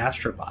boot up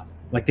Astrobot.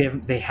 Like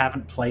they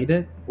haven't played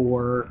it,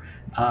 or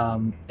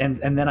and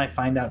then I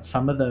find out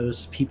some of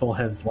those people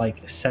have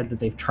like said that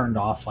they've turned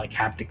off like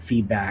haptic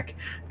feedback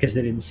because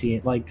they didn't see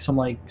it. Like, so I'm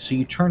like, so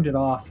you turned it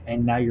off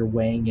and now you're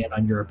weighing in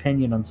on your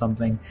opinion on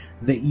something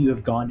that you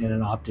have gone in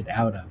and opted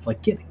out of.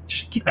 Like, get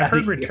out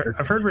of here.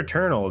 I've heard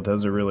Returnal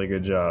does a really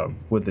good job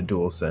with the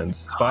DualSense.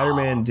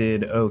 Spider-Man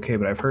did okay,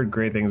 but I've heard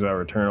great things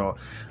about Returnal.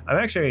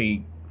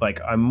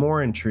 I'm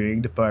more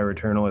intrigued by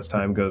Returnal as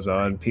time goes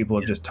on. People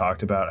have just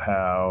talked about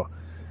how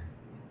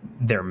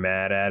they're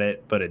mad at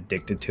it but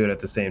addicted to it at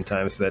the same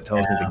time, so that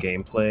tells me the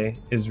gameplay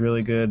is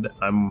really good.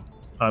 I'm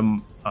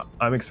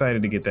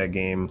excited to get that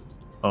game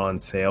on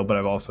sale, but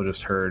I've also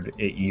just heard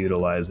it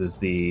utilizes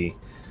the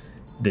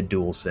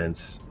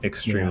DualSense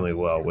extremely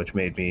well, which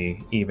made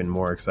me even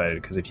more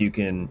excited, because if you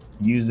can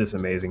use this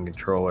amazing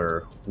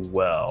controller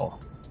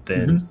well,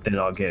 then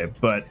I'll get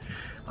it. But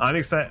I'm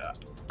excited.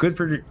 Good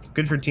for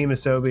Team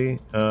Asobi.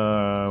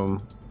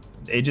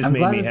 It just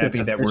made me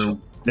happy that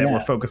we're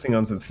focusing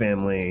on some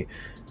family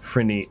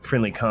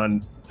friendly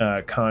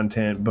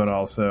content, but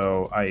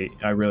also I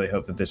really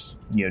hope that this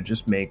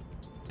just make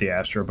the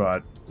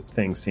Astrobot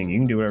thing sing. You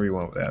can do whatever you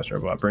want with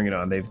Astrobot. Bring it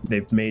on.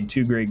 They've made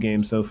 2 great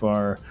games so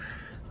far.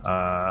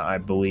 I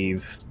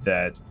believe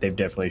that they've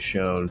definitely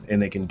shown,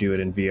 and they can do it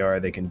in VR.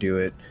 They can do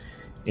it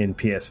in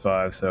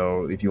PS5.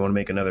 So if you want to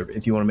make a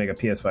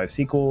PS5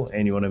 sequel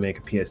and you want to make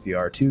a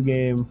PSVR 2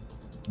 game,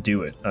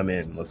 do it. I'm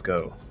in. Let's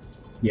go.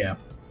 Yeah,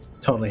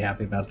 totally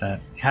happy about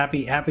that.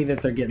 Happy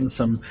that they're getting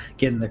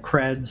the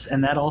creds,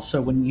 and that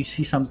also, when you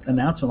see some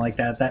announcement like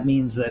that, that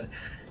means that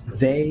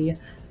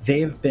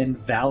they've been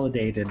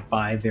validated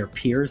by their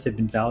peers. They've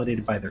been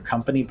validated by their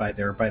company, by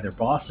their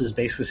bosses,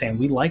 basically saying,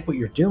 we like what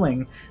you're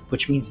doing,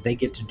 which means they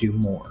get to do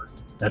more.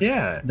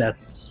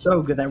 That's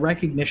so good. That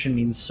recognition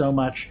means so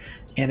much,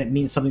 and it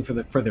means something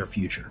for their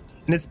future.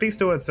 And it speaks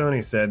to what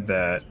Sony said,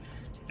 that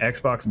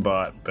Xbox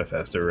bought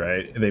Bethesda,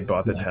 right? They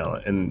bought the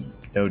talent, and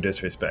no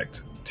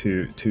disrespect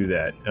to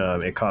that.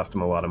 It cost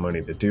them a lot of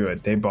money to do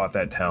it. They bought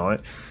that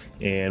talent,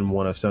 and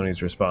one of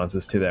Sony's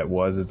responses to that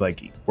is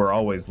like, we're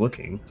always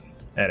looking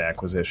at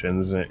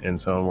acquisitions and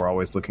so on. We're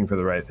always looking for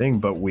the right thing,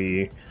 but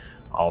we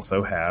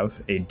also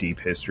have a deep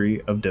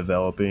history of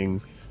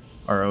developing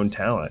our own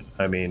talent.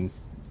 I mean,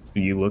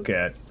 you look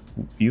at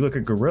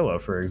Guerrilla,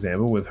 for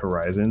example, with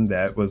Horizon.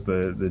 That was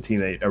the team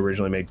that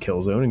originally made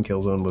Killzone, and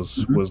Killzone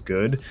was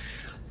good,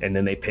 and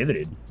then they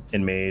pivoted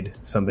and made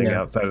something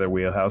outside of their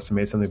wheelhouse and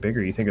made something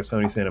bigger. You think of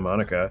Sony Santa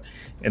Monica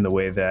and the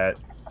way that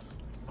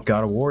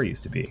God of War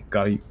used to be.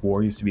 God of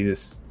War used to be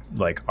this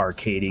like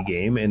arcadey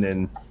game, and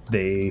then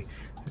they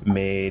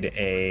made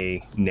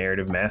a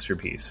narrative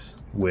masterpiece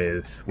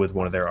with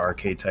one of their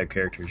arcade type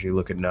characters. You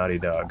look at Naughty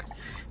Dog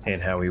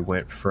and how we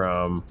went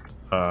from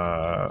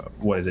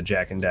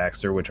Jak and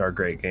Daxter, which are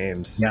great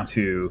games,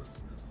 to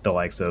the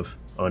likes of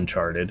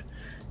Uncharted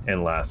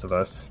and Last of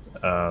Us.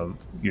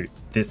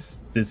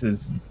 This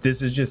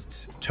is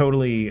just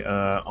totally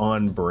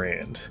on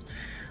brand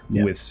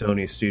with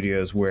Sony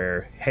Studios,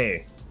 where,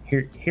 hey,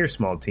 here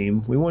small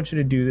team, we want you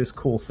to do this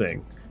cool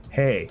thing.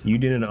 Hey, you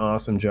did an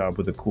awesome job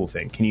with a cool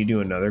thing. Can you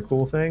do another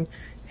cool thing?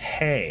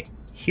 Hey,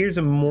 here's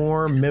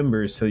more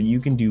members so you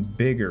can do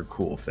bigger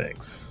cool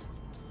things.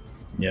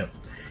 Yep.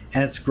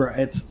 And it's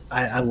great.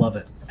 I love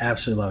it.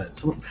 Absolutely love it.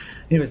 So,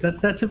 anyways,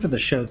 that's it for the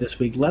show this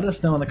week. Let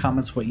us know in the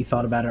comments what you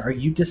thought about it. Are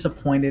you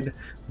disappointed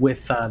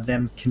with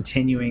them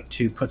continuing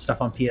to put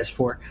stuff on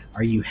PS4?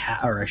 Are you,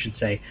 or I should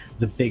say,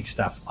 the big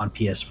stuff on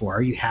PS4?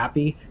 Are you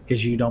happy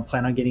because you don't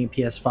plan on getting a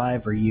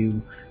PS5? Or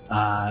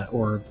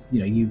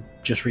you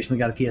just recently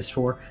got a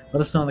PS4?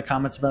 Let us know in the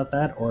comments about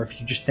that. Or if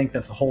you just think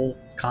that the whole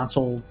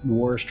console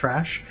war is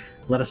trash,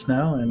 let us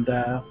know. And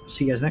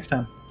see you guys next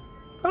time.